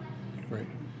scholars, right,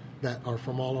 that are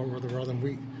from all over the world,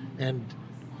 and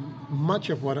much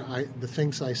of the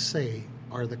things I say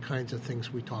are the kinds of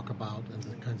things we talk about, and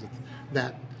the kinds of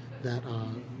that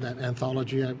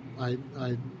anthology I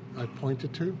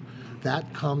pointed to,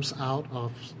 that comes out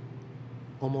of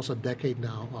almost a decade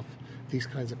now of these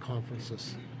kinds of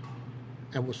conferences.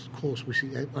 And what's cool is we see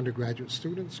undergraduate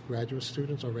students, graduate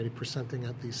students already presenting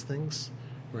at these things,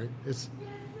 right?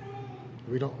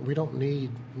 We don't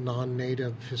need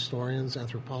non-native historians,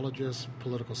 anthropologists,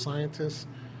 political scientists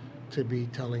to be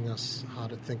telling us how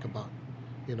to think about,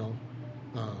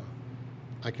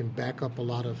 I can back up a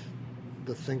lot of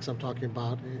the things I'm talking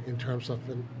about in terms of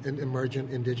an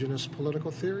emergent indigenous political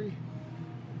theory,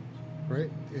 right?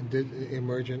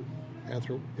 Emergent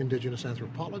indigenous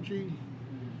anthropology,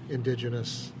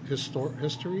 indigenous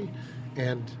history,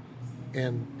 and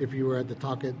if you were at the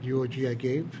talk at UOG I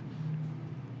gave,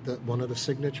 one of the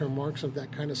signature marks of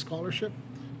that kind of scholarship,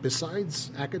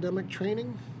 besides academic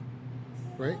training,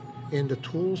 right, in the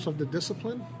tools of the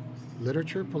discipline,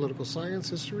 literature, political science,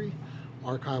 history,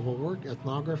 archival work,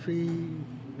 ethnography,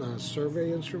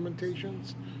 survey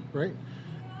instrumentations, right?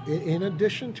 In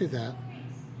addition to that,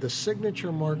 the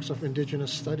signature marks of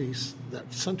indigenous studies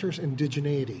that centers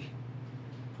indigeneity,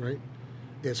 right,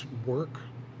 is work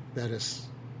that is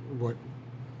what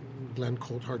Glenn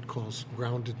Coulthard calls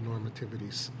grounded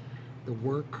normativities, the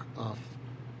work of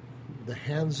the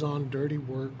hands-on dirty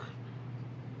work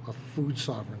of food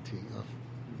sovereignty, of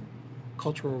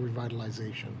cultural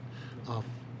revitalization, of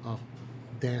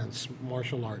dance,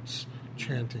 martial arts,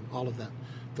 chanting, all of that.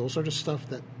 Those are the stuff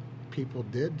that people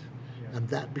did, and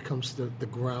that becomes the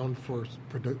ground for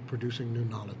producing new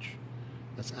knowledge.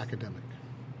 That's academic.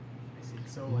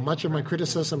 So, much of my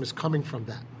criticism is coming from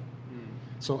that.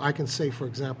 So I can say, for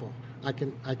example, I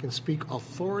can speak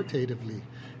authoritatively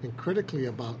and critically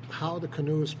about how the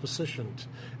canoe is positioned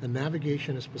and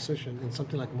navigation is positioned in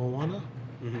something like Moana,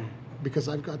 because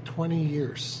I've got 20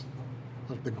 years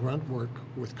of the grunt work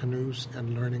with canoes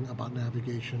and learning about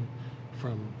navigation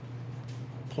from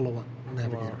Poloat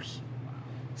navigators. Wow.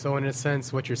 So in a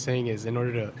sense, what you're saying is, in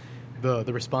order to,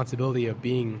 the responsibility of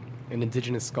being an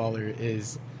indigenous scholar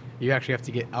is you actually have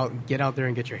to get out there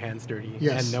and get your hands dirty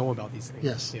and know about these things.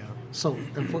 Yes. Yeah. So,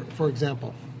 and for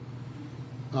example,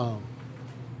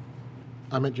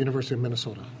 I'm at University of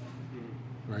Minnesota,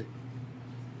 right?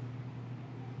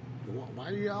 Why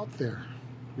are you out there?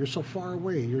 You're so far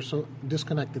away. You're so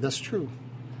disconnected. That's true.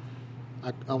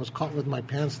 I was caught with my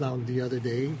pants down the other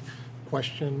day.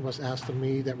 Question was asked of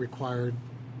me that required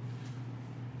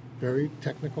very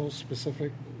technical,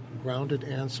 specific, grounded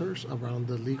answers around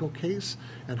the legal case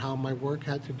and how my work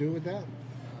had to do with that.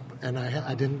 And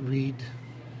I didn't read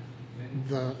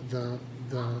the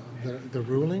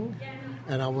ruling,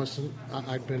 and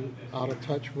I'd been out of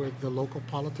touch with the local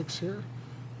politics here,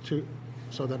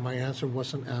 so that my answer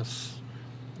wasn't as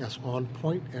on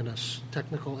point and as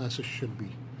technical as it should be.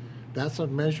 That's a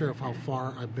measure of how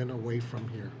far I've been away from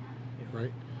here,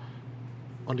 right?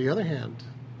 On the other hand,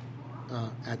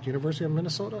 at University of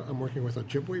Minnesota, I'm working with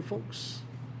Ojibwe folks.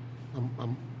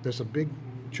 There's a big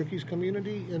Chukis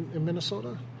community in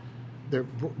Minnesota. They're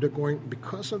going,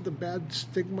 because of the bad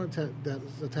stigma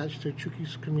that's attached to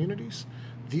Chukis communities,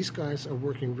 these guys are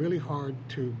working really hard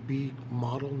to be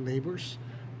model neighbors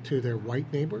to their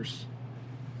white neighbors.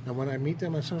 And when I meet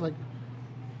them, I say, like,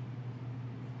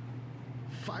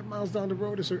 5 miles down the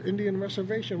road is an Indian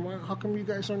reservation. How come you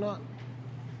guys are not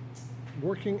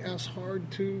working as hard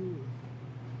to...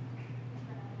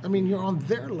 I mean, you're on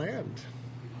their land.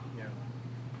 Yeah.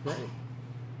 Right.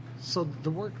 So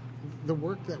the work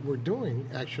that we're doing,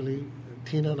 actually,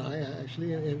 Tina and I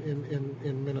actually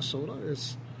in Minnesota,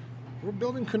 is we're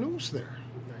building canoes there.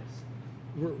 Nice.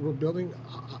 We're building,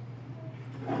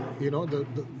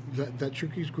 that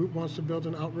Chukis group wants to build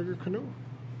an outrigger canoe.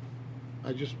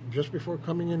 I just before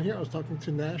coming in here, I was talking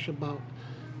to Nash about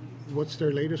what's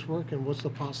their latest work and what's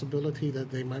the possibility that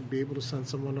they might be able to send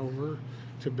someone over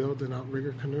to build an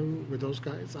outrigger canoe with those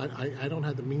guys. I don't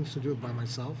have the means to do it by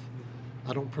myself.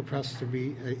 I don't profess to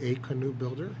be a canoe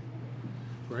builder,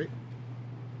 right?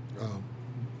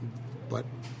 But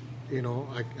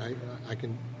I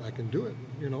can do it,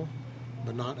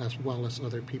 but not as well as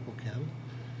other people can,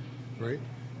 right?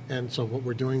 And so what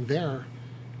we're doing there,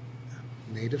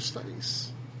 Native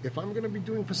studies. If I'm going to be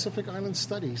doing Pacific Island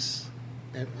studies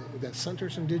that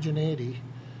centers indigeneity,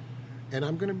 and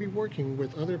I'm going to be working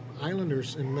with other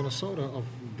islanders in Minnesota,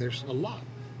 there's a lot,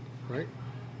 right?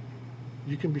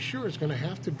 You can be sure it's going to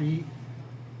have to be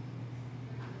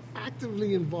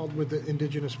actively involved with the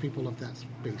indigenous people of that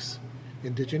space.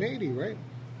 Indigeneity, right?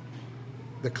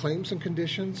 The claims and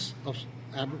conditions of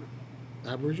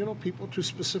Aboriginal people to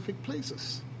specific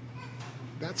places.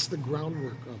 That's the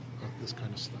groundwork of this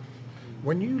kind of stuff.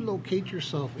 When you locate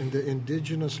yourself in the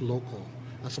indigenous local,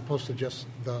 as opposed to just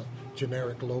the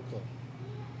generic local,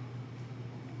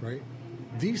 right?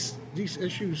 These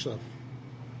issues of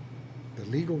the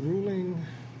legal ruling,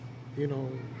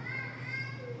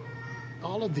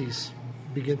 all of these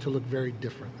begin to look very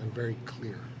different and very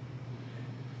clear.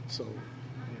 So,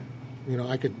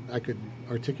 I could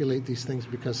articulate these things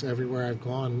because everywhere I've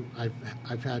gone,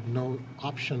 I've had no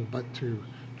option but to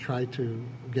try to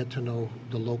get to know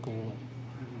the local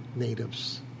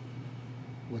natives.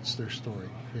 What's their story,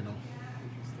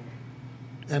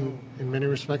 And in many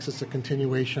respects, it's a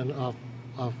continuation of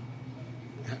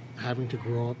having to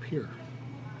grow up here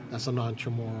as a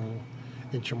non-Chamorro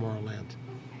in Chamorro land.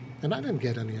 And I didn't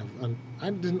get any of them. I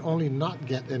didn't only not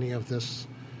get any of this,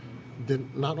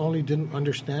 not only didn't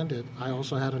understand it, I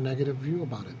also had a negative view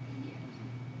about it,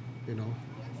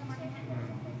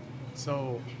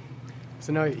 So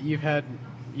now you've had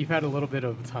a little bit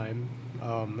of time.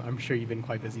 I'm sure you've been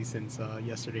quite busy since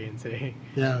yesterday and today.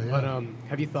 Yeah. But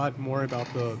have you thought more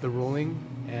about the ruling?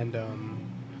 And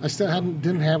I still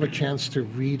didn't have a chance to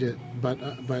read it, but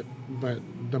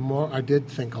the more I did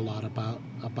think a lot about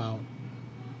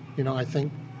I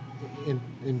think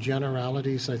in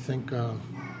generalities, I think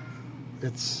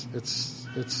it's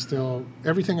still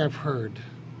everything I've heard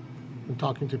and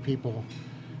talking to people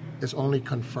is only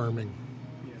confirming.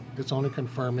 It's only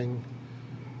confirming.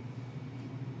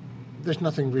 There's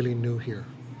nothing really new here.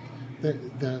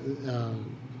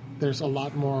 There's a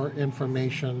lot more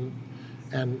information,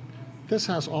 and this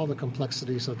has all the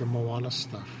complexities of the Moana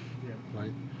stuff,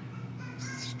 right?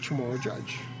 It's Chamorro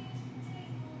judge,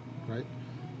 right?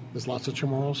 There's lots of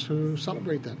Chamorros who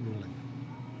celebrate that ruling.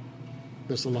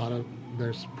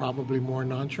 There's probably more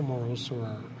non-Chamorros who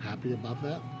are happy about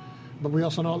that, but we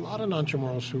also know a lot of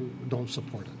non-Chamorros who don't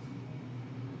support it,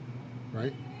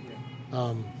 right?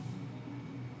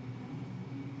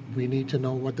 We need to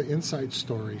know what the inside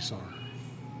stories are.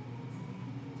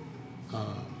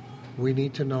 We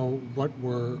need to know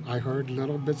I heard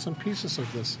little bits and pieces of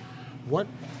this. What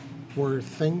were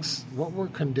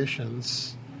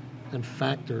conditions and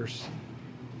factors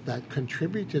that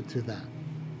contributed to that?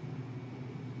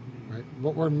 Right?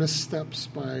 What were missteps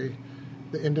by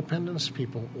the Independence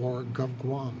people or Gov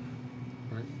Guam?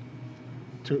 Right?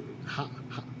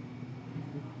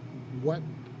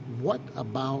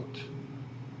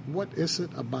 What is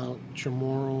it about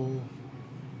Chamorro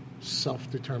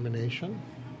self-determination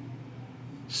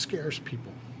scares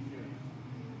people?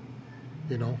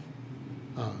 And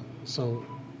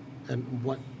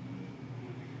what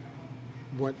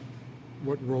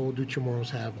role do Chamorros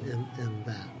have in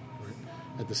that? Right?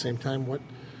 At the same time, what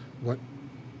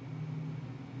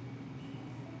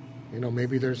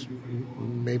Maybe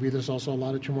there's also a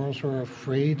lot of Chamorros who are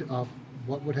afraid of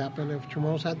what would happen if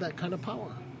Chamorros had that kind of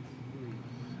power.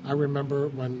 I remember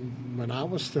when I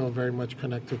was still very much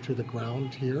connected to the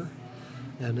ground here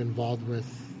and involved with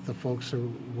the folks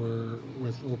who were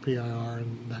with OPIR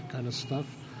and that kind of stuff,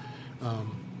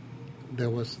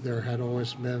 there had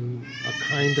always been a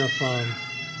kind of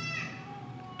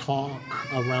talk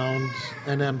around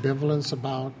an ambivalence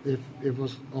about if it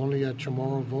was only a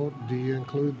Chamorro vote, do you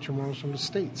include Chamorros from the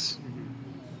states?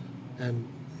 And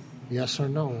yes or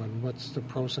no, and what's the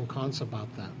pros and cons about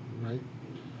that, right?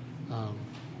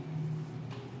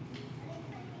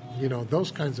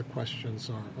 Those kinds of questions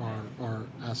are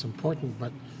as important,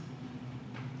 but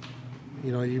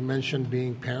you mentioned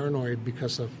being paranoid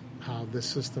because of how this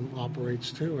system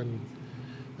operates too, and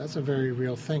that's a very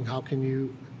real thing. How can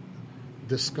you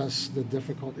discuss the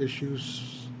difficult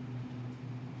issues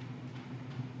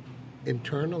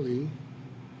internally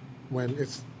when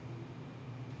it's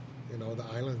the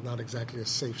island's not exactly a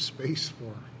safe space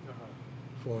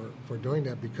for doing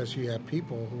that, because you have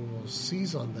people who will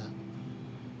seize on that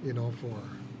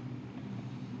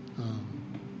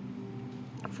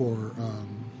for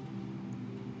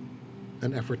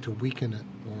an effort to weaken it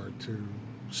or to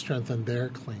strengthen their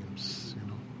claims,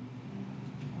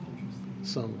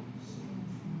 so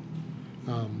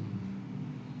I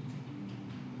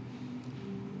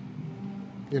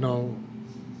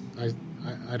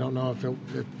don't know if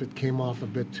it came off a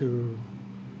bit too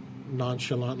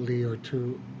nonchalantly or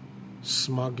too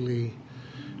smugly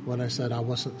when I said I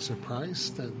wasn't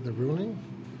surprised at the ruling,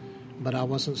 but I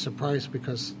wasn't surprised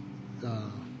because,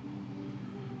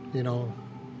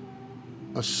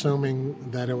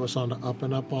 assuming that it was on the up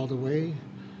and up all the way,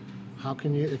 how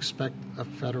can you expect a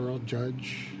federal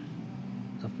judge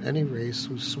of any race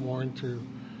who's sworn to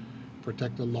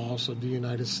protect the laws of the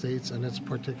United States and its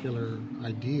particular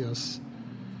ideas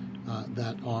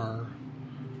that are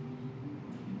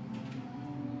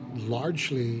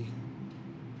largely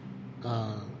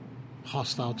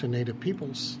hostile to Native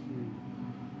peoples?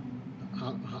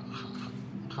 How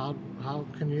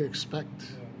can you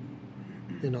expect,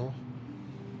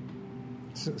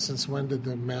 since when did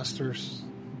the master's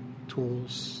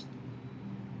tools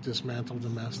dismantle the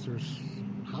master's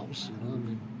house?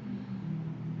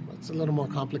 It's a little more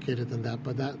complicated than that,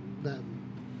 but that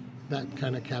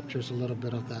kind of captures a little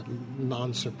bit of that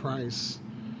non-surprise,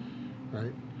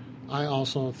 right? I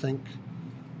also think,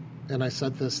 and I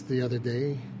said this the other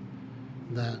day,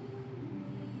 that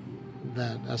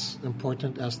as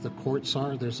important as the courts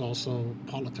are, there's also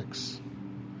politics,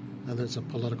 and there's a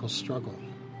political struggle,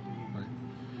 right?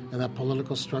 And that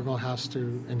political struggle has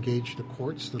to engage the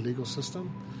courts, the legal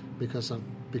system, because of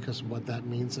what that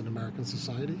means in American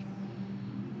society.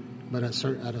 But at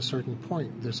a certain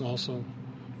point, there's also,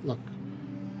 look,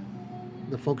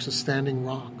 the folks at Standing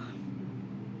Rock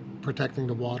protecting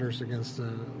the waters against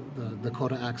the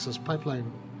Dakota Access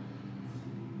Pipeline,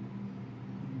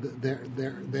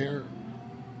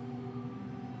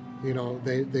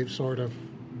 they've sort of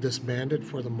disbanded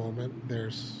for the moment.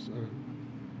 There's,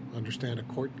 understand, a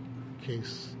court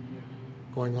case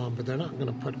going on, but they're not going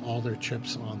to put all their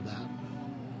chips on that,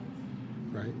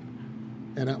 right?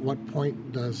 And at what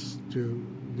point do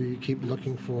you keep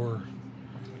looking for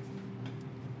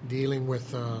dealing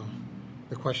with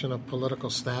the question of political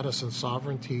status and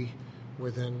sovereignty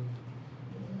within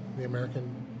the American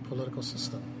political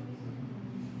system?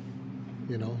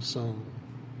 So,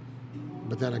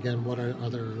 but then again, what are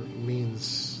other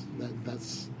means?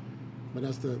 That's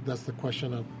the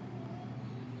question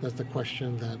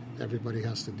that everybody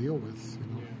has to deal with.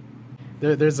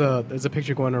 There's a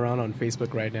picture going around on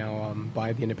Facebook right now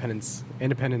by the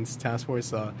Independence Task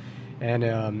Force, and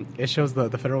it shows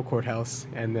the federal courthouse,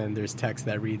 and then there's text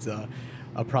that reads, a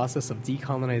process of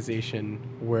decolonization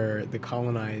where the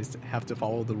colonized have to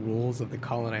follow the rules of the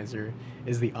colonizer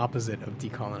is the opposite of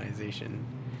decolonization.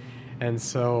 And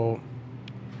so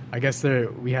I guess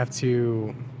we have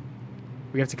to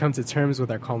come to terms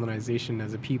with our colonization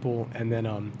as a people, and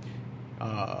then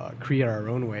create our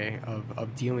own way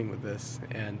of dealing with this,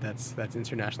 and that's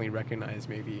internationally recognized,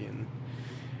 maybe. And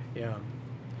yeah,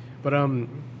 but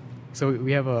so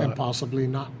we have and possibly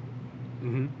not.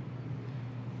 Mm-hmm.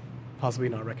 Possibly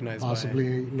not recognized.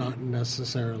 Possibly not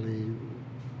necessarily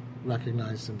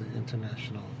recognized in the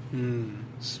international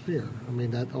sphere. I mean,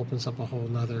 that opens up a whole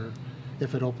nother.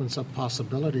 If it opens up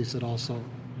possibilities, it also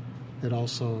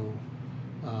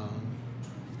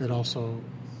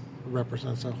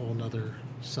represents a whole nother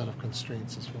set of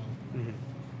constraints as well. Mm-hmm.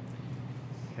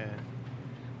 Yeah.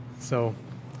 So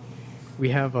we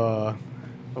have a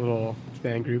little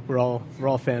fan group. We're all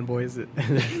fanboys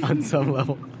on some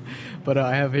level. But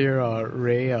I have here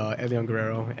Ray, Elion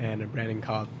Guerrero, and Brandon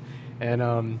Cobb.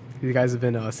 And you guys have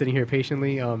been sitting here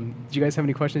patiently. Do you guys have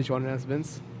any questions you want to ask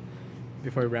Vince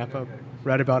before we wrap up?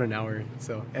 We're at about an hour.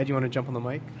 So, Ed, you want to jump on the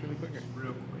mic really quick?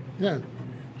 Real quick. Yeah,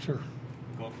 sure.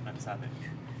 Well, I'm sorry.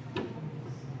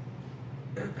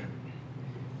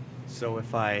 So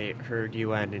if I heard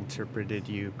you and interpreted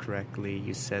you correctly,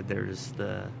 you said there's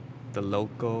the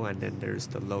local, and then there's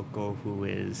the local who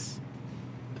is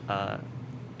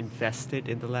invested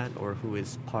in the land or who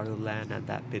is part of the land, and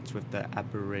that fits with the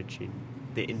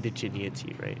the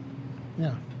indigeneity, right?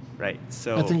 Yeah. Right.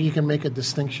 So I think you can make a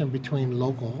distinction between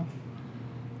local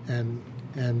and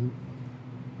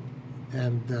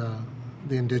the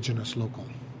indigenous local.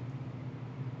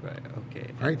 Right. Okay.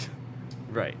 Right.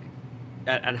 Right.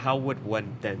 And how would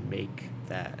one then make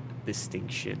that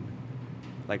distinction?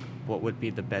 Like, what would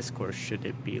be the best course? Should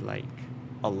it be like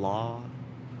a law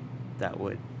that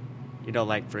would,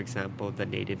 like, for example, the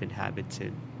native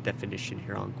inhabitant definition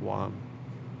here on Guam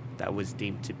that was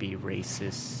deemed to be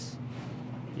racist,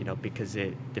 because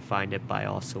it defined it by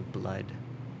also blood.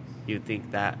 You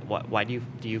think that, why do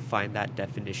you find that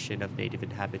definition of native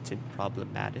inhabitant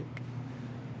problematic?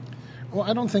 Well,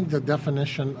 I don't think the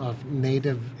definition of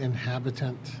native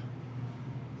inhabitant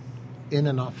in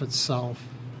and of itself,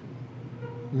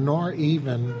 nor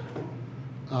even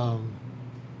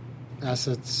as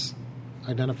it's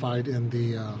identified in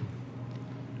the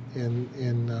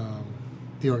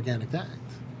Organic Act,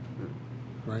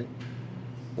 right?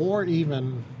 Or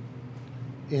even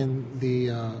in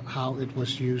the how it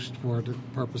was used for the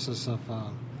purposes of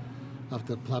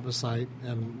the plebiscite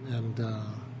and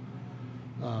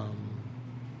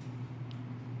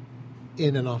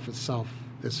in and of itself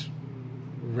is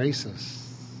racist.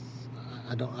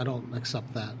 I don't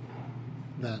accept that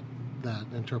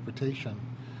interpretation.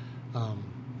 I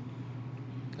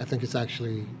think it's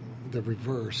actually the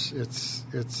reverse. It's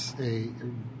a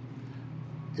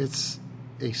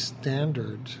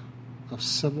standard of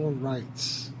civil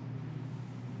rights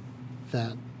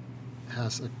that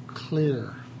has a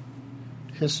clear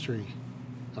history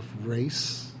of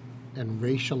race and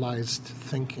racialized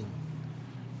thinking,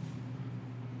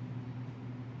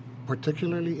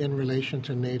 particularly in relation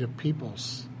to Native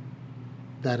peoples,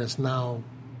 that is now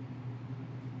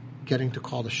getting to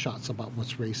call the shots about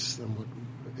what's race and what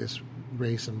is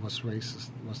race and what's racist,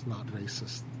 what's not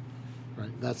racist.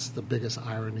 Right? That's the biggest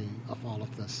irony of all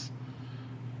of this.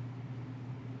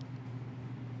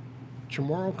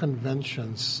 Chamorro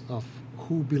conventions of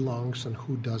who belongs and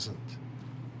who doesn't,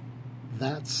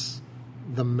 that's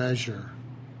the measure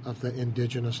of the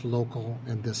indigenous local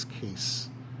in this case.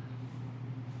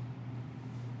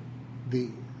 The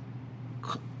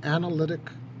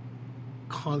analytic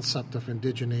concept of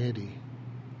indigeneity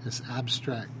is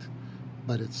abstract,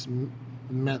 but it's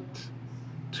meant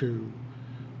to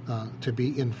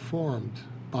be informed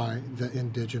by the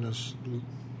indigenous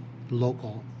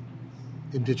local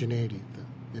indigeneity, the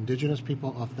indigenous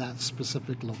people of that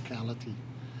specific locality.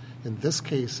 In this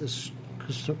case, is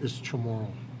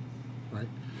Chamorro, right?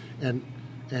 And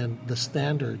the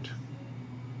standard,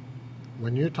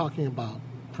 when you're talking about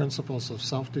principles of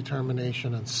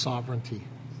self-determination and sovereignty,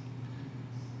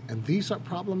 and these are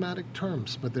problematic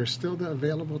terms, but they're still the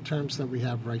available terms that we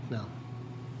have right now.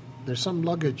 There's some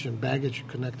luggage and baggage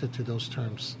connected to those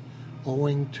terms,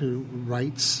 owing to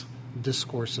rights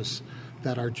discourses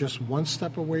that are just one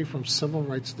step away from civil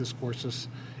rights discourses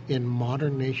in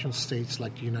modern nation states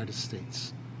like the United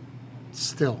States.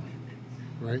 Still,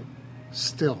 right?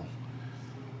 Still.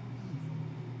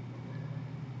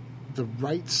 The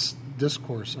rights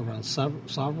discourse around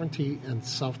sovereignty and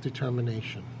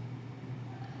self-determination,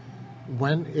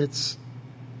 when it's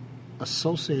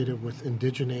associated with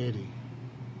indigeneity,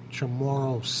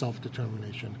 Chamorro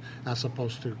self-determination, as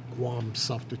opposed to Guam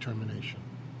self-determination,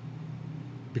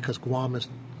 because Guam is,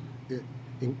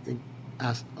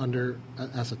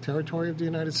 as a territory of the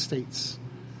United States,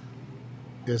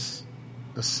 is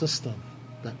a system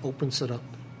that opens it up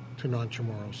to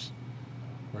non-Chamorros,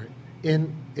 right?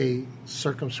 In a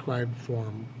circumscribed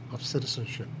form of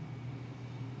citizenship.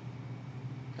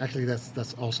 Actually,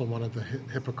 that's also one of the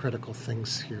hypocritical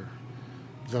things here.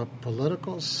 The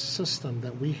political system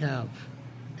that we have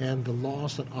and the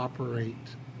laws that operate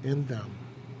in them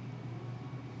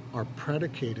are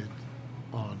predicated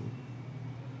on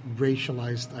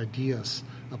racialized ideas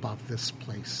about this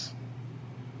place.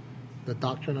 The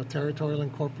doctrine of territorial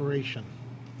incorporation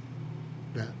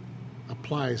that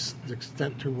applies the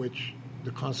extent to which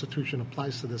the Constitution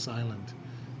applies to this island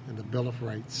and the Bill of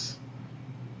Rights,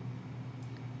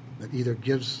 that either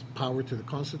gives power to the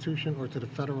Constitution or to the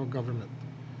federal government.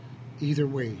 Either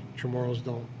way, Chamorros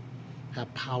don't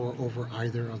have power over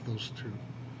either of those two,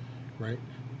 right?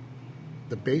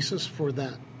 The basis for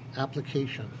that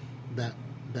application that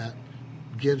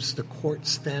gives the court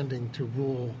standing to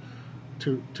rule,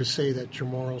 to say that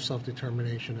Chamorro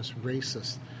self-determination is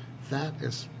racist, that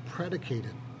is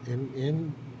predicated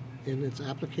in its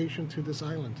application to this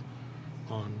island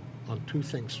on two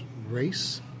things: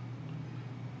 race,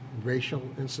 racial,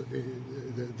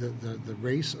 the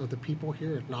race of the people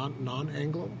here,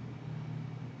 non-Anglo,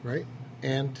 right,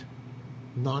 and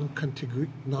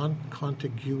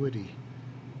non-contiguity.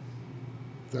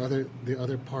 The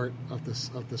other part of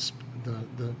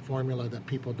the formula that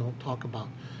people don't talk about,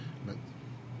 but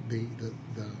the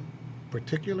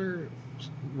particular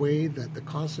way that the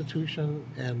Constitution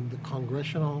and the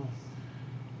congressional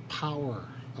power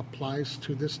applies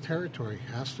to this territory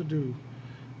has to do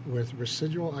with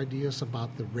residual ideas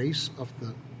about the race of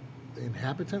the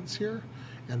inhabitants here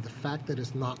and the fact that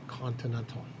it's not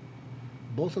continental.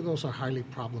 Both of those are highly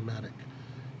problematic.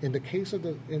 In the case of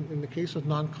in the case of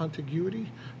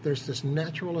non-contiguity, there's this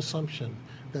natural assumption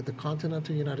that the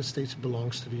continental United States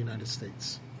belongs to the United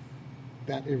States.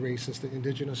 That erases the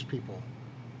indigenous people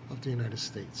of the United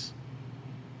States,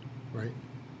 right?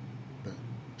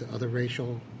 The other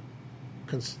racial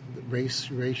and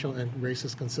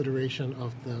racist consideration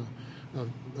of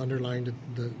underlying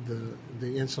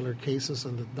the insular cases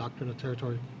and the doctrine of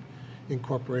territory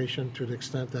incorporation, to the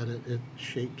extent that it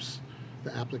shapes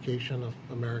the application of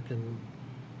American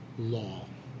law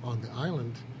on the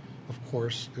island, of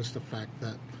course, is the fact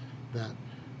that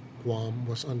Guam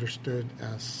was understood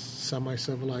as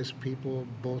semi-civilized people,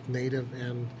 both native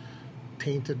and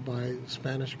tainted by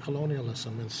Spanish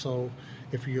colonialism. And so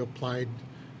if you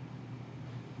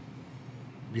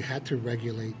had to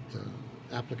regulate the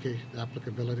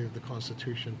applicability of the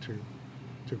Constitution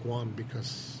to Guam,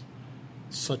 because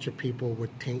such a people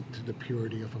would taint the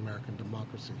purity of American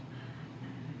democracy.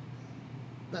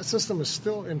 That system is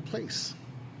still in place,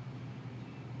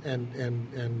 and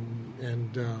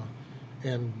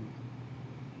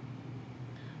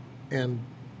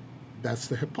that's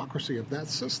the hypocrisy of that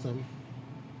system,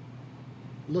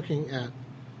 looking at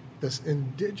this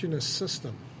indigenous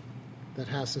system that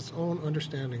has its own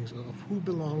understandings of who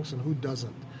belongs and who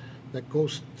doesn't, that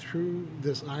goes through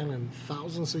this island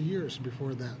thousands of years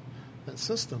before that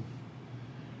system,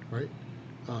 right?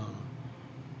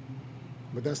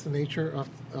 But that's the nature of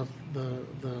the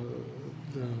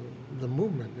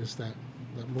movement, is that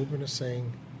the movement is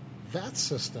saying that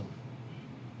system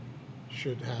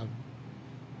should have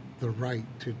the right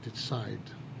to decide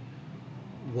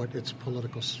what its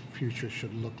political future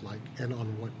should look like and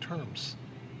on what terms,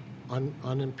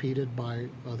 unimpeded by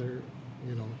other,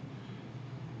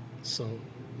 so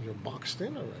you're boxed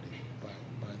in already by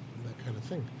that kind of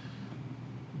thing.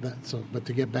 But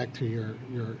to get back to your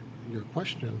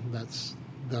question, that's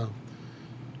the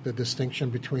distinction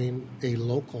between a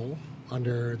local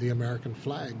under the American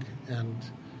flag and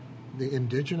the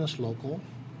indigenous local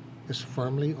is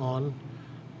firmly on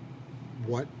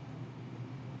what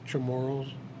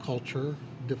Chamorro culture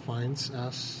defines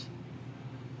as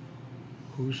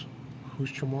who's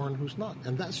Chamorro and who's not,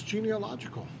 and that's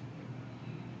genealogical.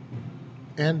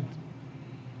 And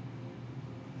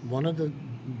one of the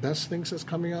best things that's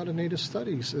coming out of Native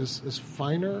studies is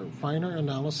finer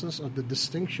analysis of the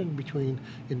distinction between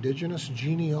indigenous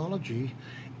genealogy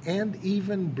and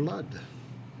even blood.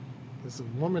 There's a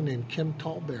woman named Kim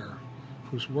Tallbear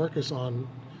whose work is on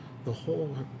the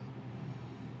whole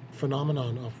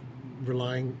phenomenon of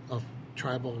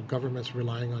tribal governments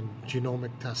relying on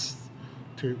genomic tests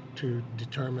to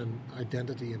determine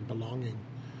identity and belonging,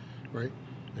 right?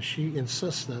 And she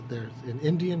insists that there's, in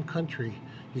Indian country,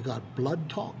 you got blood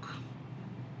talk,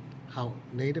 how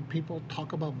Native people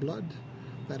talk about blood.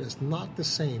 That is not the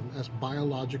same as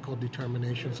biological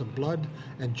determinations of blood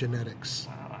and genetics.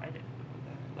 Wow, I didn't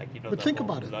know that. But think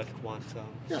about it. Blood quantum.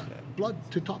 Yeah, blood.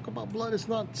 To talk about blood is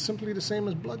not simply the same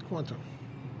as blood quantum.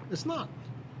 It's not.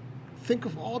 Think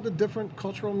of all the different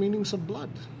cultural meanings of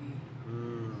blood.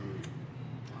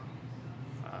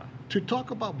 To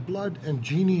talk about blood and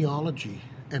genealogy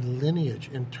and lineage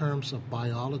in terms of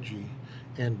biology,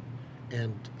 and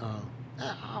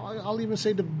I'll even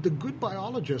say the good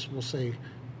biologists will say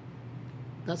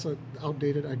that's an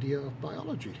outdated idea of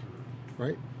biology,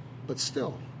 right? But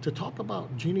still, to talk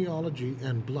about genealogy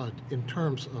and blood in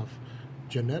terms of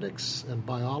genetics and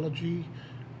biology,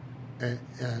 as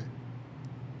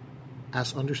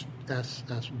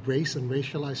race and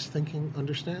racialized thinking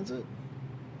understands it,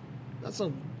 that's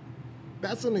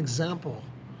an example,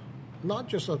 not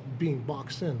just of being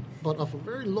boxed in, but of a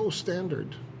very low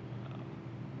standard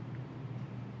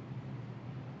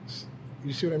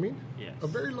You see what I mean? Yes. A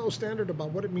very low standard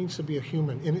about what it means to be a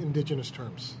human in indigenous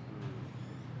terms.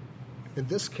 In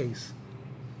this case,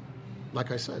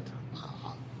 like I said,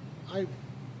 I've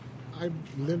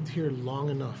lived here long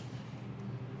enough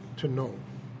to know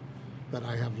that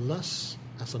I have less,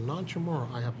 as a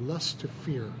non-Chamorro, I have less to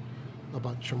fear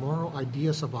about Chamorro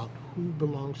ideas about who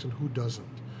belongs and who doesn't.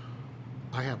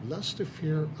 I have less to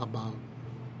fear about,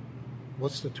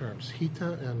 what's the terms,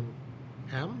 Hita and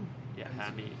Ham, Yeah,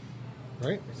 Hammy.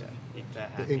 right? Yeah, Ita, The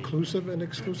Hammy. inclusive and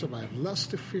exclusive. I have less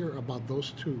to fear about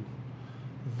those two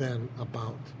than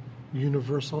about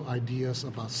universal ideas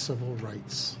about civil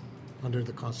rights under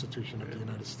the Constitution of the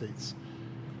United States.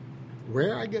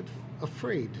 Where I get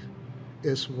afraid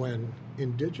is when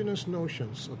indigenous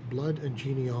notions of blood and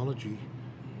genealogy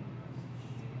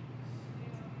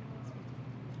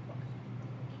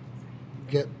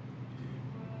get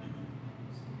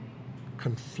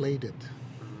conflated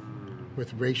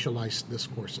with racialized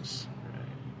discourses.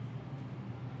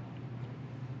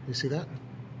 You see that?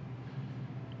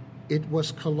 It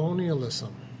was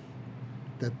colonialism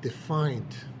that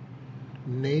defined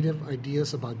native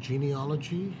ideas about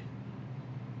genealogy,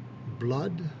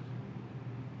 blood,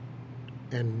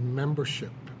 and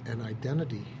membership and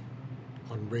identity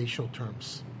on racial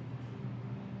terms.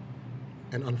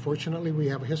 And unfortunately, we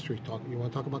have a history. You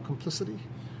want to talk about complicity?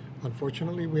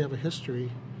 Unfortunately, we have a history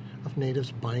of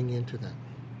natives buying into that.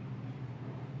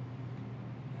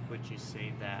 Would you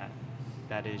say that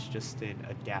that is just an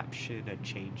adaptation, a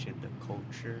change in the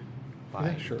culture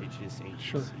by Yeah, sure. indigenous agencies?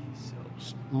 Sure.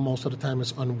 So, Most of the time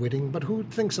it's unwitting, but who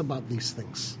thinks about these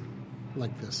things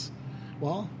like this?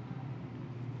 Well,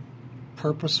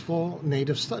 purposeful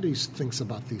Native studies thinks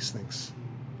about these things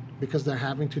because they're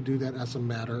having to do that as a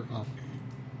matter of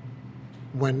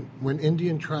when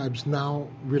Indian tribes now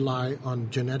rely on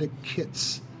genetic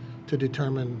kits to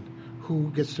determine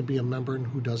who gets to be a member and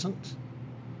who doesn't,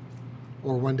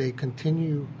 or when they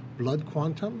continue blood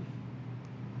quantum,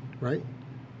 right?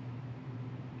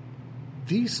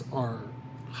 These are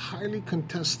highly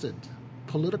contested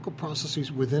political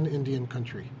processes within Indian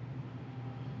country,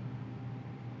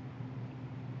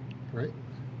 right?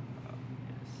 yes.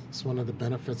 It's one of the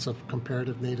benefits of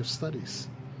comparative Native studies.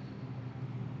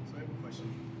 So I have a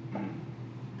question.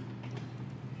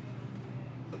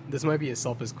 This might be a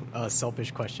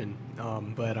selfish question,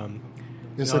 but Is no, it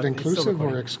it's still inclusive or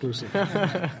recording.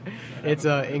 exclusive? It's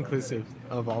inclusive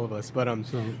of all of us. But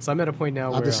so I'm at a point now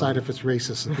I'll where decide if it's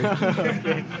racist.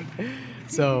 Okay?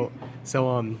 So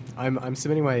I'm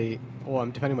submitting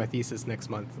I'm defending my thesis next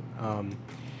month,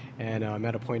 and I'm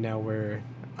at a point now where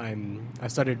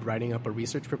I've started writing up a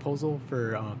research proposal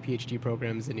for PhD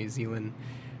programs in New Zealand.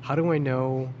 How do I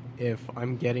know if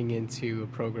I'm getting into a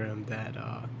program that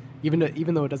even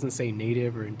though it doesn't say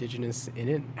Native or Indigenous in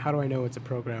it, how do I know it's a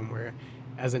program where,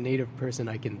 as a Native person,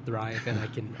 I can thrive and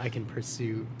I can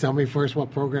pursue? Tell me first what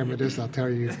program it is. I'll tell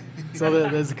you. So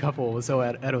there's a couple. So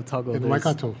at Otago, In there's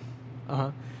Waikato.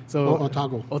 So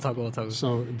Otago. Otago.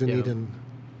 So Dunedin.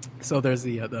 So there's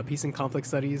the peace and conflict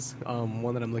studies,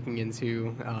 one that I'm looking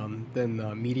into, then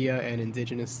the media and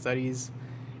indigenous studies,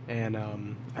 and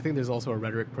I think there's also a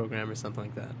rhetoric program or something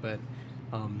like that. But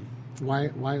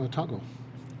Why Otago?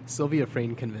 Sylvia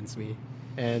Frayne convinced me,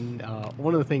 and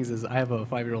one of the things is I have a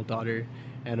 5-year-old daughter,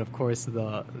 and of course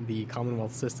the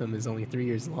Commonwealth system is only 3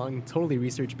 years long, totally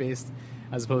research based,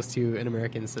 as opposed to an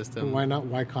American system. Why not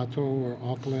Waikato or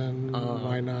Auckland?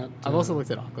 Why not? I've also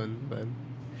looked at Auckland, but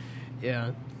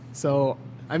yeah. So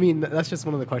I mean that's just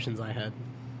one of the questions I had.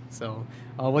 So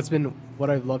what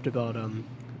I've loved about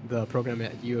the program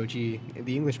at UOG,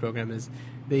 the English program, is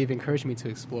they've encouraged me to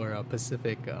explore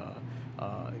Pacific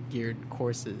geared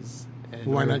courses. And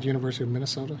Why not University of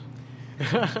Minnesota?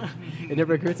 It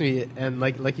never occurred to me, and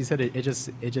like you said, it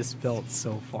just felt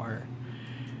so far,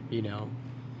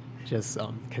 just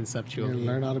You conceptually.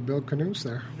 learn how to build canoes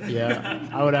there. Yeah,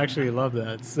 I would actually love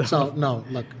that. So no,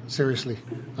 look, seriously,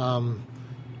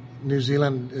 New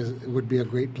Zealand would be a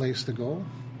great place to go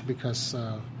because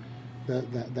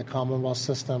the Commonwealth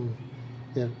system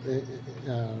it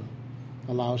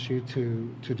allows you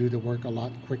to do the work a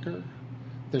lot quicker.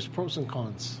 There's pros and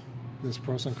cons. There's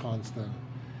pros and cons though.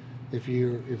 If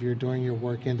you're doing your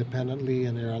work independently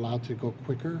and you're allowed to go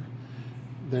quicker,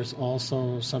 there's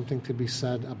also something to be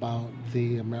said about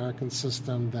the American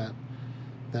system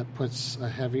that puts a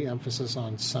heavy emphasis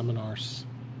on seminars.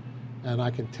 And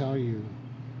I can tell you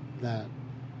that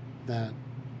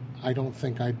I don't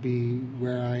think I'd be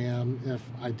where I am if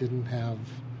I didn't have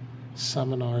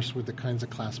seminars with the kinds of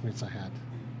classmates I had.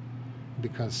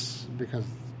 Because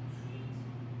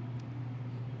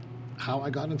how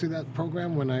I got into that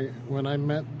program when I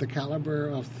met the caliber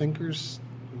of thinkers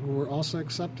who were also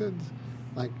accepted.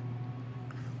 Like,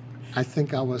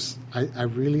 I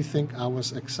really think I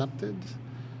was accepted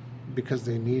because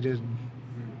they needed.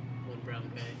 One brown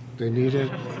guy. They needed.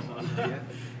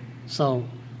 So,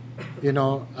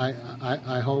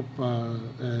 I hope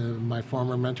my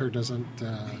former mentor doesn't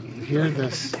hear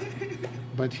this,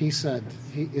 but he said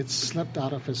it slipped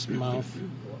out of his mouth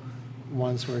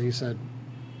once where he said,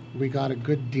 "We got a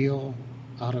good deal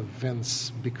out of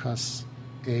Vince because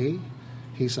A,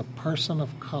 he's a person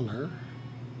of color,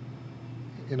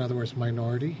 in other words,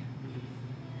 minority."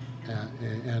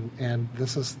 And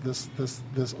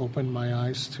this opened my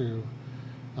eyes to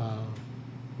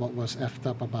what was effed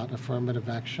up about affirmative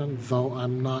action. Though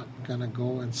I'm not gonna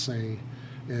go and say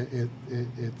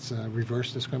it's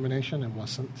reverse discrimination. It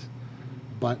wasn't,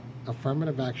 but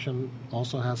affirmative action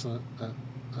also has a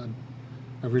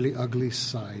really ugly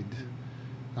side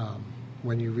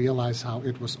when you realize how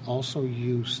it was also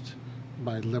used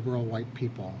by liberal white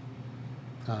people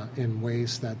in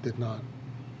ways that did not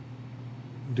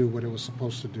do what it was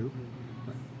supposed to do.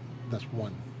 That's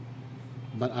one.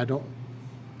 But I don't,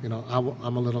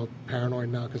 I'm a little paranoid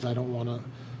now because I don't want to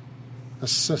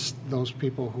assist those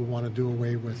people who want to do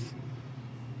away with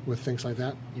things like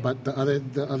that. Yeah. But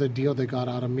the other deal they got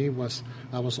out of me was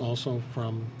I was also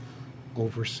from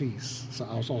overseas, so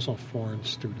I was also a foreign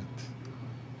student.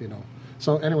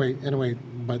 So anyway,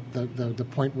 but the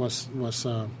point was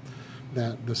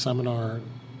that the seminar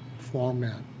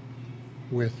format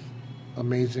with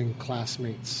amazing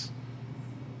classmates,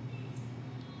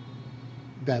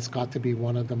 that's got to be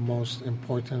one of the most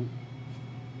important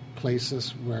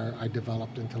places where I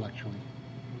developed intellectually.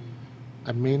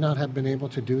 I may not have been able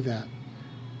to do that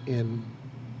in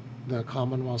the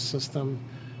Commonwealth system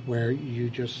where you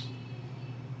just,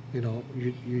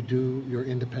 you do your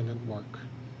independent work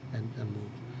and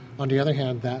move. On the other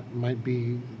hand, that might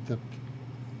be the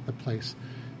place.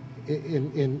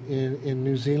 In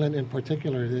New Zealand in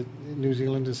particular, New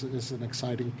Zealand is an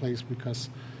exciting place because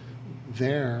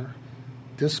there,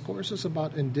 discourses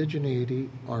about indigeneity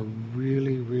are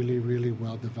really, really, really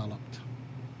well developed.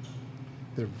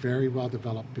 They're very well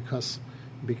developed because,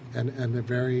 and they're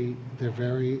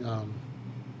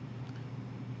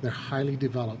highly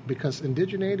developed because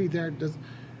indigeneity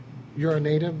you're a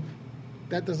native,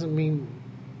 that doesn't mean,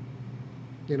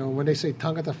 when they say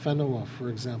tangata whenua, for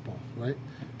example, right?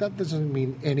 That doesn't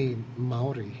mean any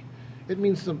Maori. It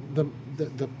means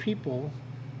the people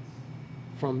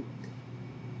from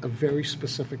a very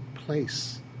specific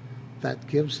place that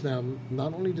gives them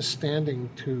not only the standing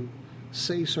to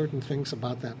say certain things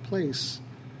about that place,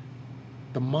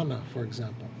 the mana, for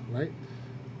example, right?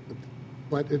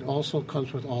 But it also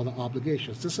comes with all the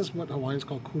obligations. This is what Hawaiians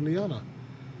call kuleana.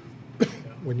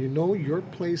 When you know your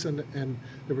place and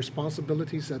the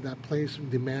responsibilities that place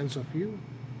demands of you,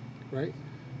 right?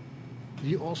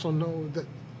 You also know that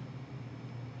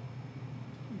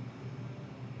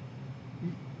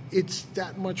it's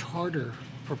that much harder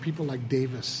for people like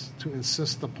Davis to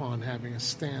insist upon having a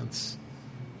stance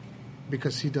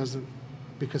because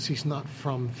he's not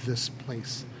from this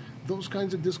place. Those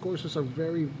kinds of discourses are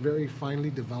very, very finely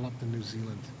developed in New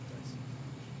Zealand.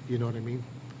 You know what I mean?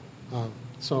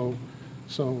 So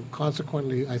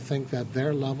consequently, I think that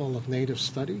their level of Native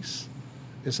studies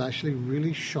is actually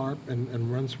really sharp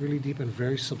and runs really deep and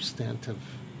very substantive,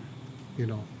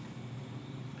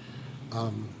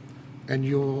 And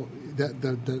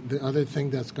the other thing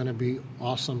that's going to be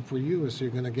awesome for you is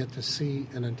you're going to get to see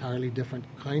an entirely different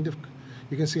kind of.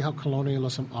 You can see how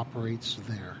colonialism operates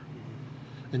there,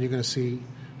 and you're going to see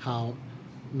how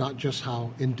not just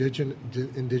how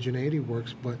indigeneity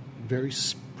works, but very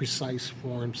precise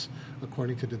forms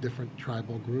according to the different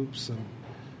tribal groups, and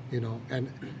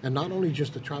not only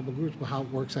just the tribal groups, but how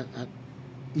it works at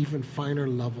even finer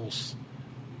levels.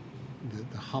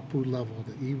 The hapu level,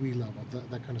 the iwi level,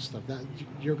 that kind of stuff. That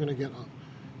you're going to get,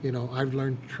 I've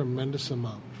learned tremendous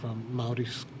amount from Maori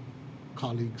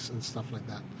colleagues and stuff like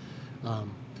that.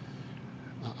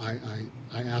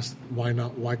 I asked why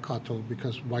not Waikato,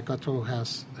 because Waikato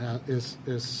is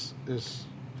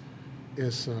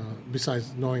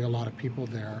besides knowing a lot of people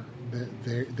there,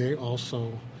 they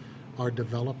also are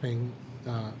developing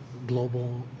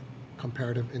global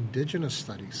comparative indigenous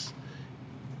studies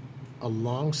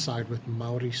alongside with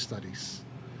Maori studies,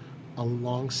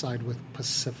 alongside with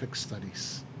Pacific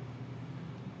studies.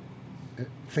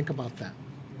 Think about that.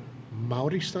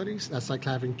 Maori studies, that's like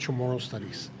having Chamorro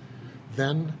studies.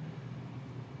 Then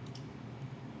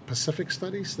Pacific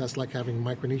studies, that's like having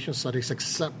Micronesian studies,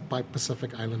 except by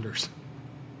Pacific Islanders.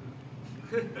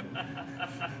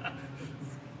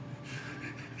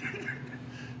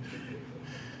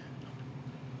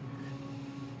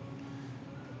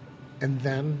 and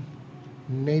then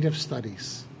Native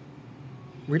Studies.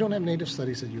 We don't have Native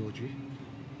Studies at UOG.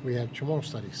 We have Chamorro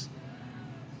Studies.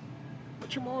 But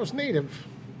Chamorro is Native,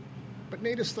 but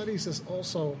Native Studies is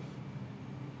also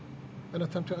an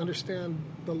attempt to understand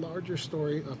the larger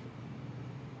story of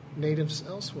Natives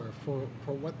elsewhere for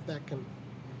what that can,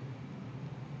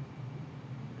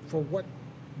 for what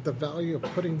the value of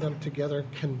putting them together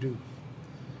can do.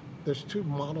 There's two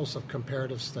models of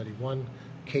comparative study. One,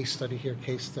 case study here,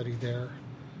 case study there,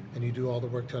 and you do all the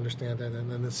work to understand that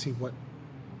and then see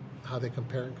how they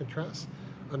compare and contrast.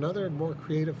 Another more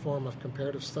creative form of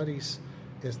comparative studies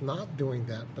is not doing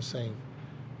that, but saying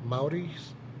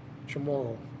Maoris,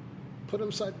 Chamorro, put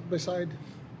them side by side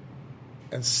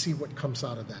and see what comes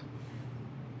out of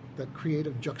that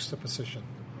creative juxtaposition.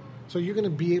 So you're going to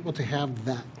be able to have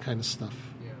that kind of stuff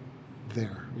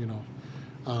there, you know.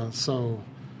 So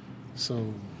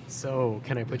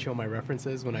can I put you on my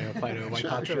references when I apply to White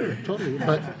Contra? Sure, totally.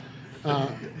 But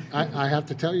I have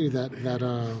to tell you that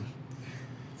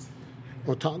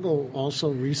Otago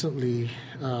also recently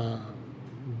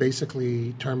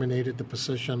basically terminated the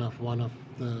position of one of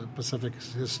the Pacific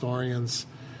historians.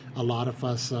 A lot of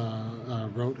us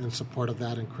wrote in support of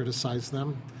that and criticized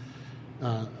them.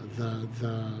 The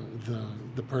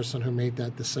person who made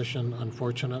that decision,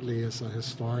 unfortunately, is a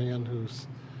historian who's,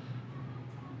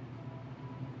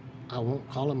 I won't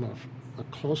call him a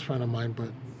close friend of mine,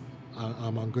 but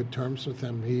I'm on good terms with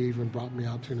him. He even brought me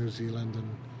out to New Zealand,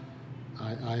 and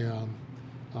I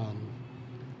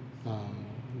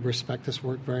respect his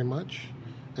work very much,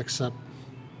 except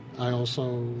I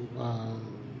also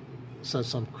said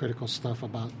some critical stuff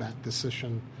about that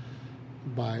decision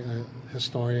by a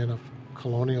historian of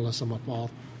colonialism of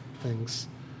all things,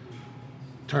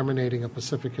 terminating a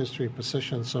Pacific history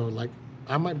position. So, like,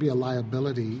 I might be a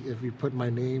liability if you put my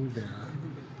name there.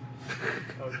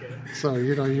 Okay. So,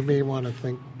 you know, you may want to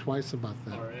think twice about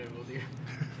that. All right, we'll do.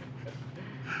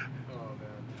 Oh,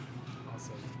 man.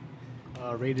 Awesome.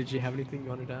 Ray, did you have anything you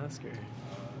wanted to ask? Or?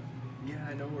 Yeah,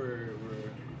 I know we're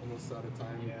almost out of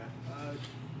time. Yeah.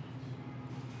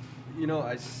 You know,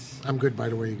 I'm good, by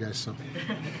the way, you guys. So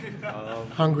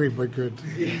hungry but good.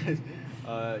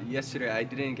 Yesterday I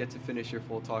didn't get to finish your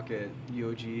full talk at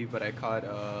UOG, but I caught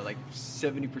like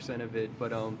 70% of it.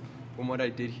 But from what I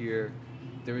did hear,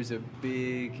 there was a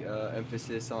big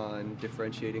emphasis on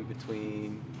differentiating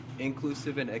between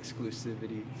inclusive and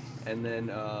exclusivity, and then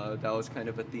that was kind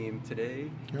of a theme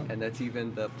today. Yep. And that's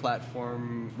even the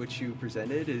platform which you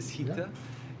presented is HITA,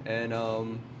 and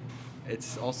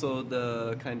it's also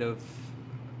the kind of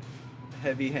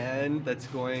heavy hand that's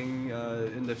going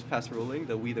in this past ruling,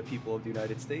 the We the People of the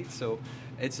United States. So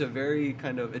it's a very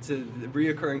it's a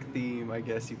reoccurring theme, I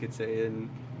guess you could say,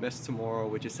 in Mes Tomorrow,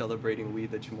 which is celebrating We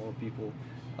the Chamorro people.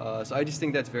 So I just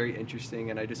think that's very interesting,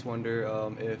 and I just wonder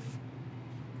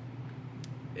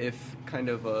if kind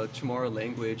of Chamorro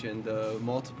language and the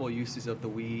multiple uses of the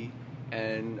we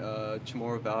and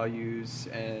Chamorro values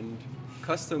and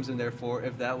customs, and therefore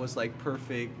if that was like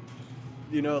perfect,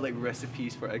 you know, like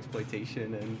recipes for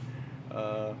exploitation. And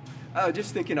I was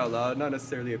just thinking out loud, not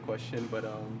necessarily a question, but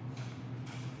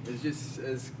it's just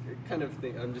as kind of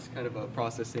thing. I'm just kind of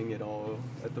processing it all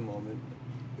at the moment.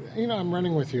 You know, I'm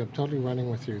running with you. I'm totally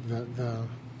running with you.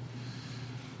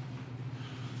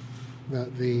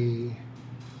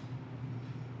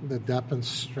 The depth and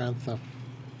strength of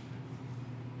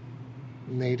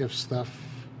native stuff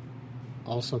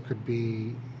also could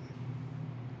be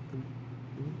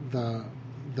the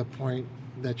point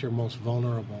that you're most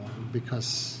vulnerable,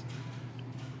 because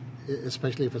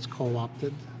especially if it's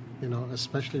co-opted, you know,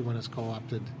 especially when it's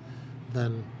co-opted,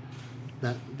 then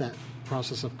that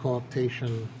process of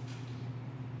co-optation,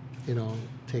 you know,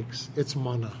 it's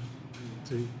mana.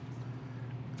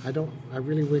 I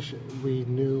really wish we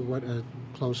knew what a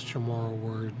close Chamorro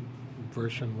word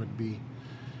version would be,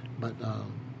 but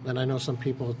and I know some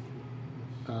people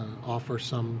offer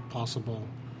some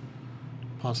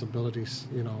possibilities,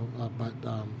 you know, but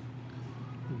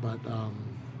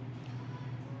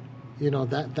you know,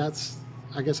 that's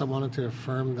I guess I wanted to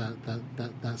affirm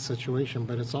that situation,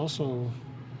 but it's also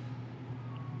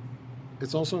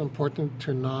important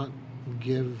to not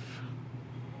give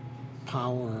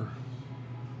power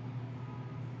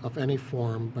of any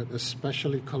form, but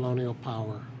especially colonial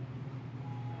power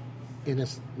in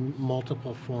its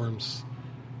multiple forms,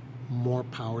 more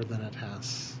power than it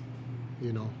has.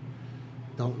 You know,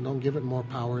 don't give it more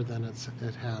power than it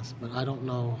has. But I don't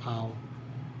know how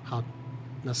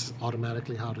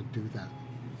automatically how to do that.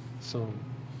 So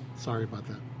sorry about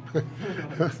that.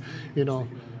 You know,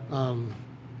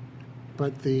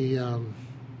 but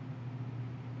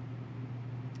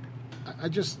I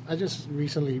just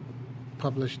recently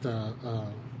published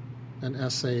an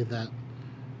essay that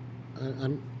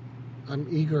I'm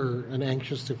eager and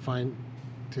anxious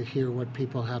to hear what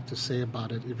people have to say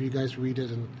about it. If you guys read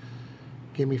it and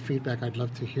give me feedback, I'd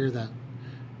love to hear that.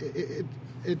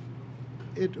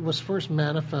 It was first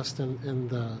manifest in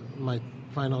my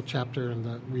final chapter in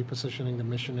the Repositioning the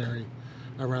Missionary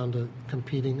around the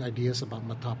competing ideas about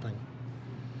mataping.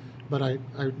 But I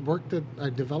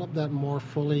developed that more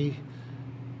fully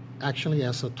actually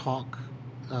as a talk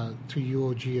to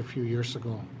UOG a few years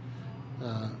ago.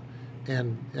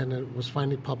 And it was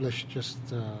finally published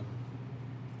just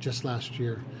last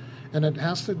year. And it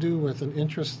has to do with an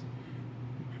interest.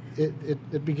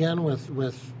 It began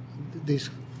with these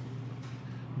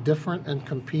different and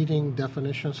competing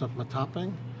definitions of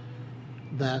mataping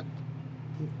that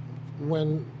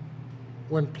when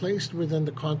placed within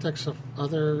the context of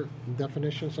other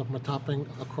definitions of mataping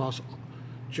across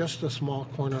just a small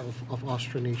corner of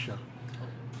Austronesia,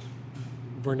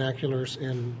 vernaculars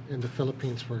in the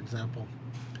Philippines, for example,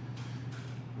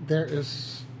 there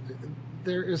is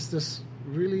this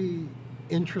really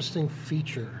interesting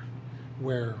feature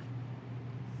where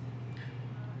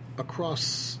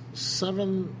across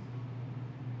 7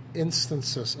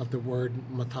 instances of the word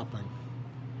mataping,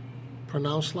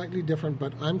 pronounced slightly different,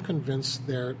 but I'm convinced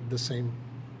they're the same,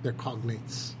 they're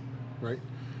cognates, right?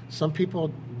 Some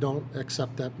people don't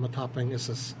accept that mataping is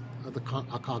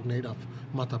a cognate of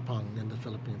matapang in the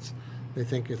Philippines. They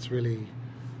think it's really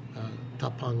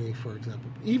tapangi, for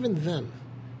example. Even then,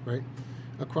 right,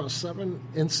 across 7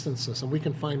 instances, and we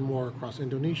can find more across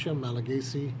Indonesia,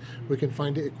 Malagasy, we can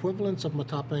find the equivalents of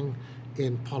matapang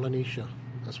in Polynesia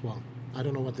as well. I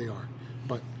don't know what they are,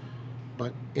 but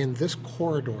in this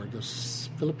corridor, this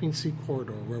Philippine Sea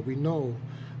corridor, where we know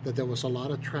that there was a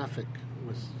lot of traffic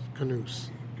with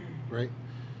canoes, right?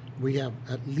 We have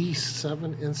at least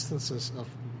 7 instances of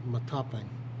matapang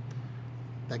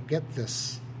that, get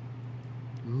this,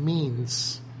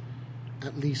 means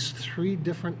at least 3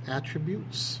 different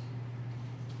attributes,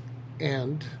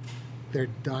 and they're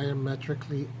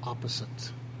diametrically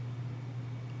opposite.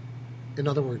 In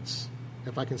other words,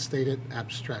 if I can state it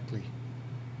abstractly,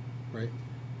 right?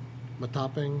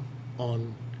 Matapang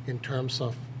in terms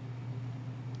of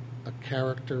a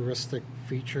characteristic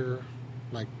feature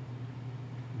like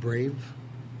brave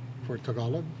for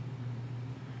Tagalog,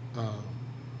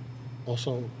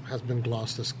 also has been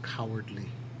glossed as cowardly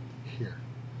here,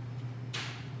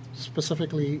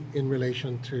 specifically in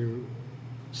relation to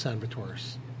San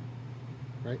Vitores,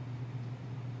 right?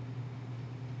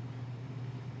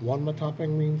 One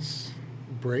matapang means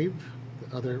brave,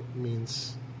 the other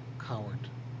means coward.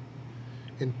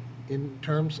 In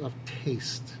terms of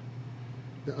taste,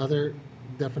 the other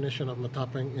definition of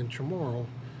matapang in Chamorro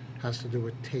has to do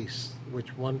with taste,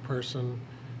 which one person,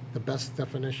 the best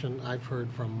definition I've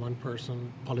heard from one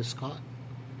person, Polly Scott,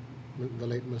 the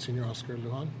late Monsignor Oscar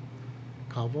Lujan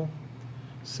Calvo,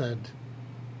 said,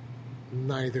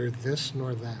 neither this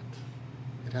nor that.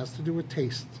 It has to do with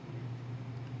taste.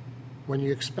 When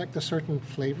you expect a certain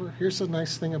flavor, here's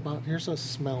a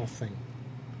smell thing,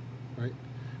 right?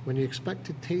 When you expect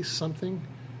to taste something,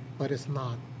 but it's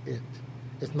not it.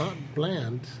 It's not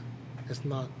bland,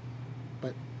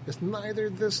 but it's neither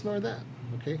this nor that,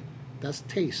 okay? That's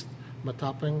taste,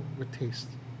 matapang with taste.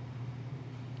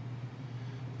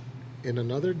 In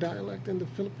another dialect in the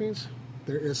Philippines,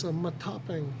 there is a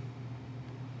matapang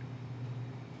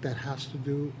that has to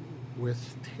do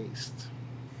with taste,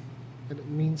 and it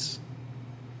means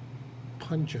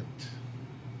pungent.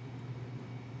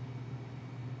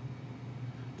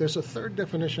 There's a third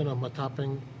definition of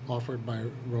matapang offered by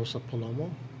Rosa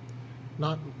Palomo.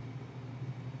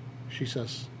 She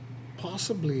says,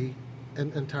 possibly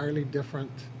an entirely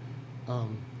different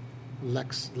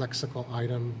lexical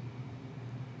item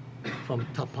from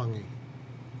tapangi,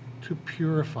 to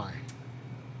purify,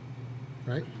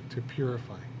 right? To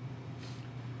purify.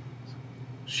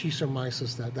 She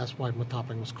surmises that that's why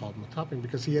matapang was called matapang,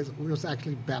 because he was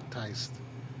actually baptized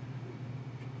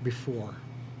before.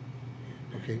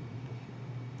 Okay,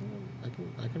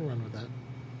 I can run with that.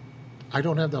 I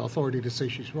don't have the authority to say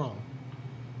she's wrong.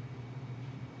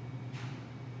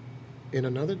 In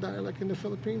another dialect in the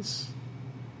Philippines,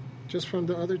 just from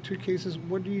the other 2 cases,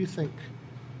 what do you think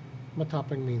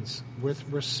matapang means? With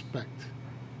respect.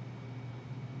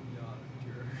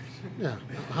 Yeah.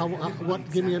 What?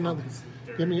 Give me another.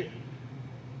 Give me.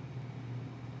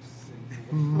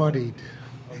 Muddied.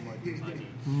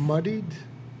 Muddied.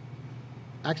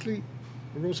 Actually,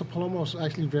 Rosa Palomo was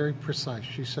actually very precise.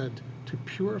 She said to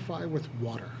purify with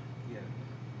water,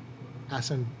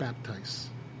 as in baptize,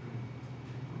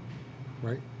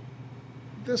 right?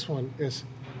 This one is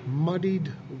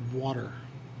muddied water.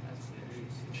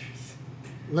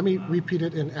 Let me repeat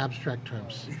it in abstract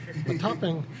terms.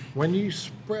 Matapang, when you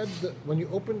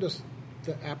open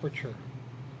the aperture,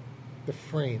 the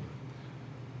frame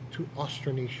to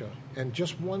Austronesian, and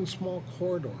just one small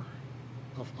corridor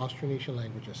of Austronesian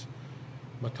languages,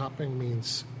 Matapang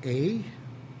means A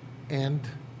and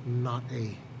not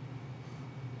A.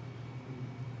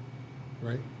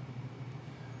 Right?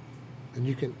 And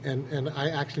you can and I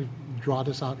actually draw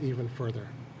this out even further.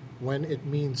 When it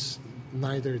means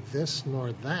neither this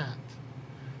nor that,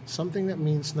 something that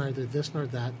means neither this nor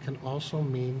that can also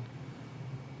mean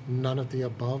none of the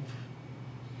above.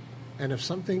 And if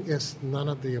something is none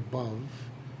of the above,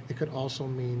 it could also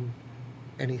mean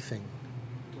anything,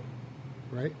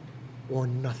 right? Or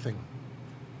nothing,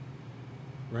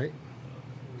 right?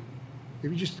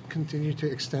 If you just continue to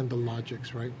extend the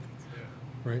logics, right?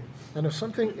 Right? And if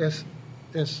something is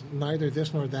neither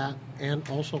this nor that, and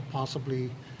also possibly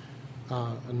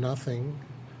nothing,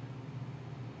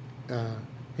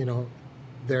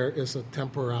 there is a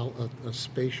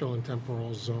spatial and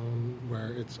temporal zone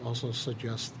where it also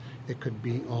suggests it could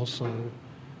be also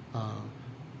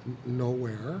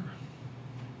nowhere,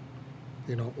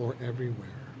 or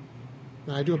everywhere.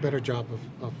 Now, I do a better job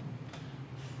of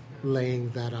laying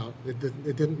that out. It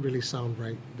didn't really sound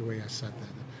right the way I said that.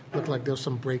 It looked like there was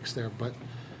some breaks there, but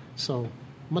so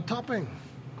Matapang,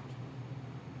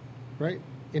 right?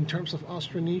 In terms of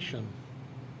Austronesian,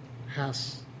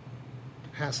 has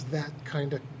that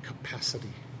kind of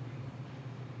capacity.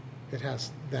 It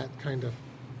has that kind of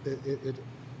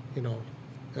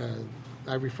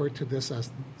I refer to this as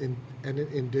an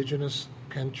indigenous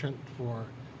penchant for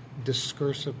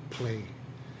discursive play,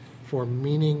 for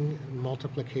meaning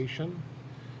multiplication,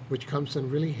 which comes in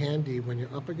really handy when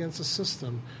you're up against a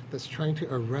system that's trying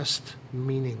to arrest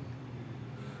meaning.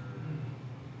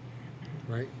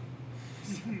 Right?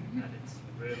 And it's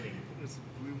really just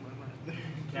blew my mind. You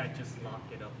can't just lock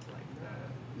it up like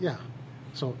that. Yeah.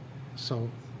 So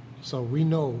we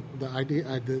know the idea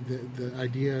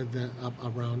that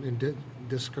around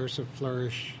discursive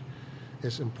flourish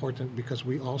is important because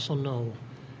we also know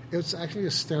it's actually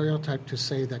a stereotype to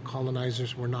say that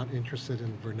colonizers were not interested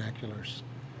in vernaculars.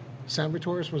 Sam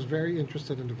Vittorius was very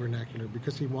interested in the vernacular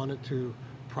because he wanted to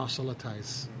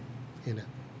proselytize in it,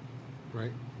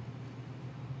 right?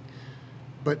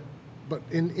 But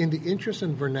in the interest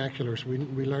in vernaculars,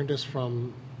 we learned this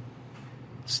from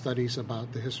studies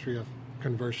about the history of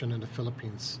conversion in the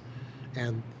Philippines,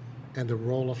 and the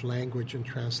role of language and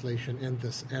translation in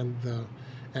this,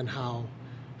 and how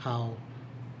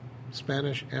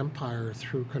Spanish Empire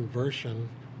through conversion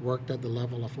worked at the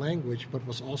level of language, but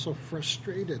was also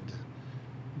frustrated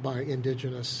by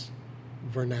indigenous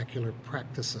vernacular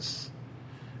practices,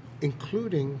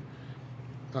 including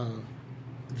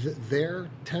their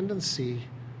tendency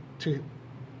to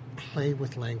play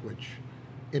with language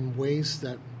in ways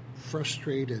that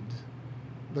frustrated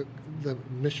the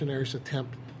missionaries'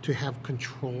 attempt to have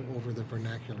control over the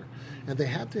vernacular. And they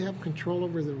had to have control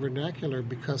over the vernacular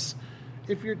because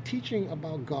if you're teaching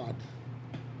about God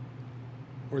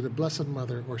or the Blessed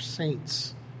Mother or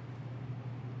saints,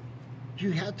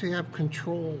 you had to have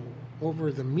control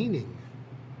over the meaning,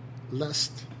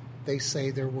 lest they say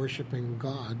they're worshiping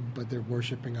God, but they're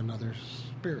worshiping another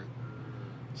spirit.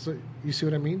 So you see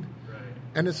what I mean? Right.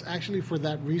 And it's actually for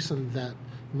that reason that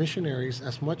missionaries,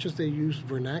 as much as they used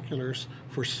vernaculars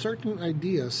for certain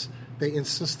ideas, they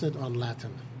insisted on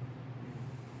Latin.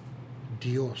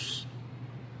 Dios,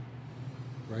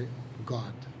 right?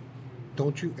 God.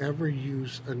 Don't you ever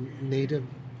use a native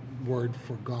word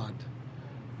for God,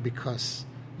 because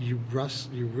you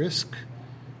risk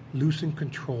losing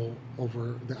control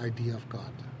over the idea of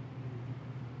God,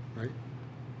 right?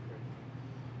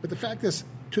 But the fact is,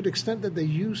 to the extent that they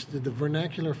used the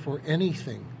vernacular for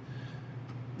anything,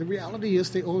 the reality is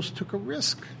they always took a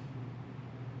risk,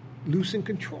 losing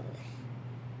control,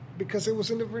 because it was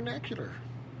in the vernacular.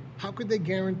 How could they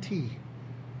guarantee,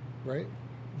 right,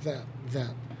 that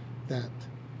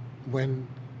when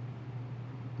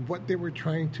what they were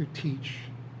trying to teach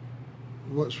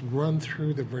was run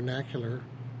through the vernacular,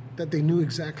 that they knew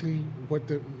exactly what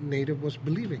the native was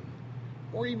believing,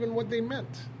 or even what they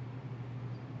meant?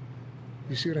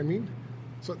 You see what I mean?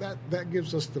 So that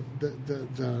gives us the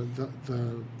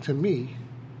to me,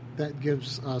 that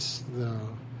gives us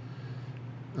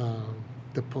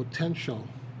the potential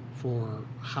for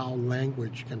how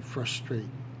language can frustrate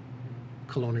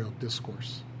colonial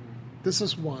discourse. This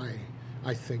is why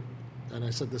I think, and I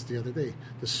said this the other day,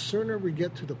 the sooner we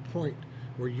get to the point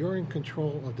where you're in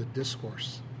control of the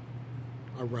discourse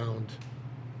around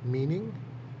meaning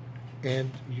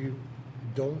and you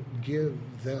don't give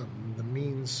them the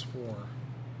means for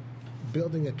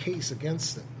building a case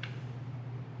against it,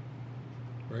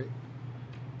 right?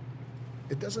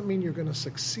 It doesn't mean you're going to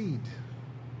succeed,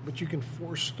 but you can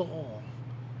forestall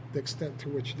the extent to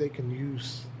which they can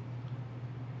use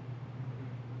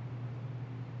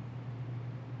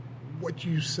what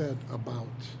you said about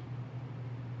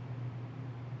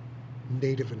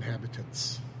native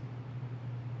inhabitants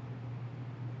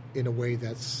in a way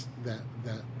that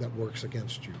works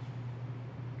against you,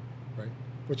 right?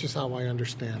 Which is how I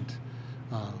understand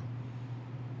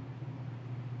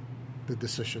the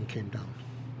decision came down.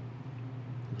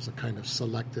 It was a kind of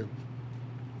selective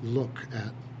look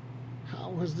at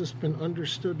how has this been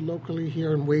understood locally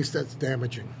here in ways that's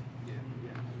damaging,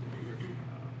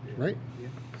 right?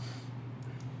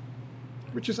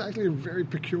 Which is actually a very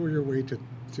peculiar way to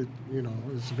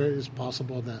it's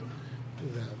possible that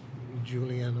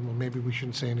Julian, well, maybe we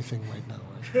shouldn't say anything right now,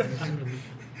 right?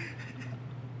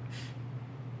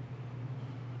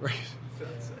 Right.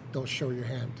 Don't show your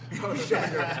hand. Don't show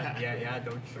your hand. Yeah,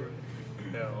 don't show it.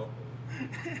 No.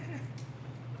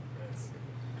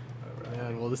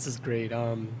 Man, well, this is great.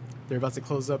 They're about to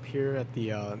close up here at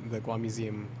the Guam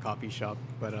Museum coffee shop,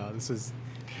 but this is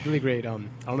really great. I don't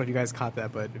know if you guys caught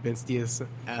that, but Vince Diaz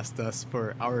asked us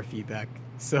for our feedback,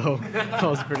 so that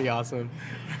was pretty awesome.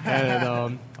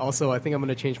 And also, I think I'm going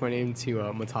to change my name to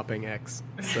Matapeng X.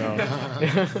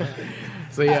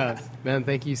 So yeah, man,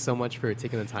 thank you so much for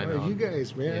taking the time out. You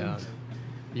guys, man. Yeah,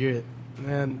 you're,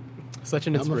 man, such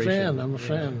an inspiration. I'm a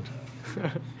fan.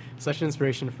 Such an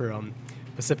inspiration for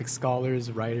Pacific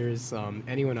scholars, writers,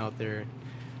 anyone out there.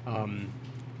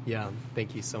 Yeah,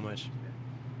 thank you so much.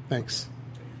 Thanks.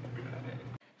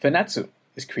 Fanatsu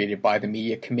is created by the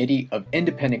Media Committee of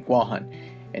Independent Guahan.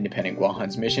 Independent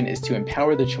Guahan's mission is to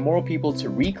empower the Chamorro people to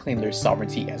reclaim their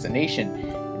sovereignty as a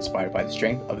nation. Inspired by the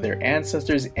strength of their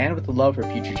ancestors and with the love for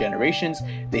future generations,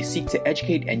 they seek to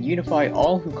educate and unify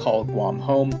all who call Guam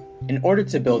home in order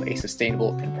to build a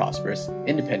sustainable and prosperous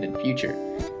independent future.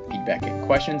 Feedback and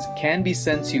questions can be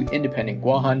sent to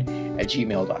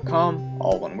independentguahan@gmail.com,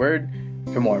 all one word.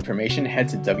 For more information, head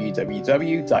to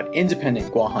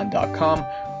www.independentguahan.com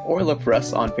or look for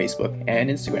us on Facebook and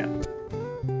Instagram.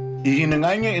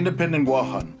 Ihinanganya Independent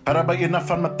Guahan, para ba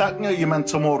inafanmataknya iman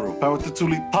Chamorro, para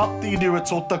tutuli tapti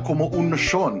diretsota como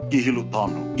unasyon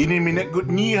gihilutano. Gini minekgut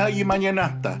niha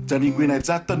imanyanata, jani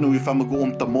gwinajata no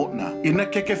ifamaguom tamotna. Ina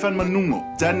kekefan manungo,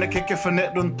 jana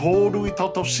kekefanet don todu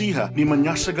itatosiha ni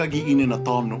manyasaga gi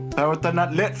ininatano. Para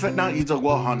tanat letfet na ija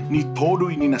Guahan, ni todu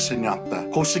ininasenyata.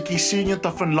 Kosiki sinya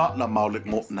tafan latla maulik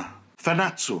motna.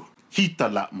 Fanatsu, hita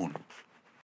latmon.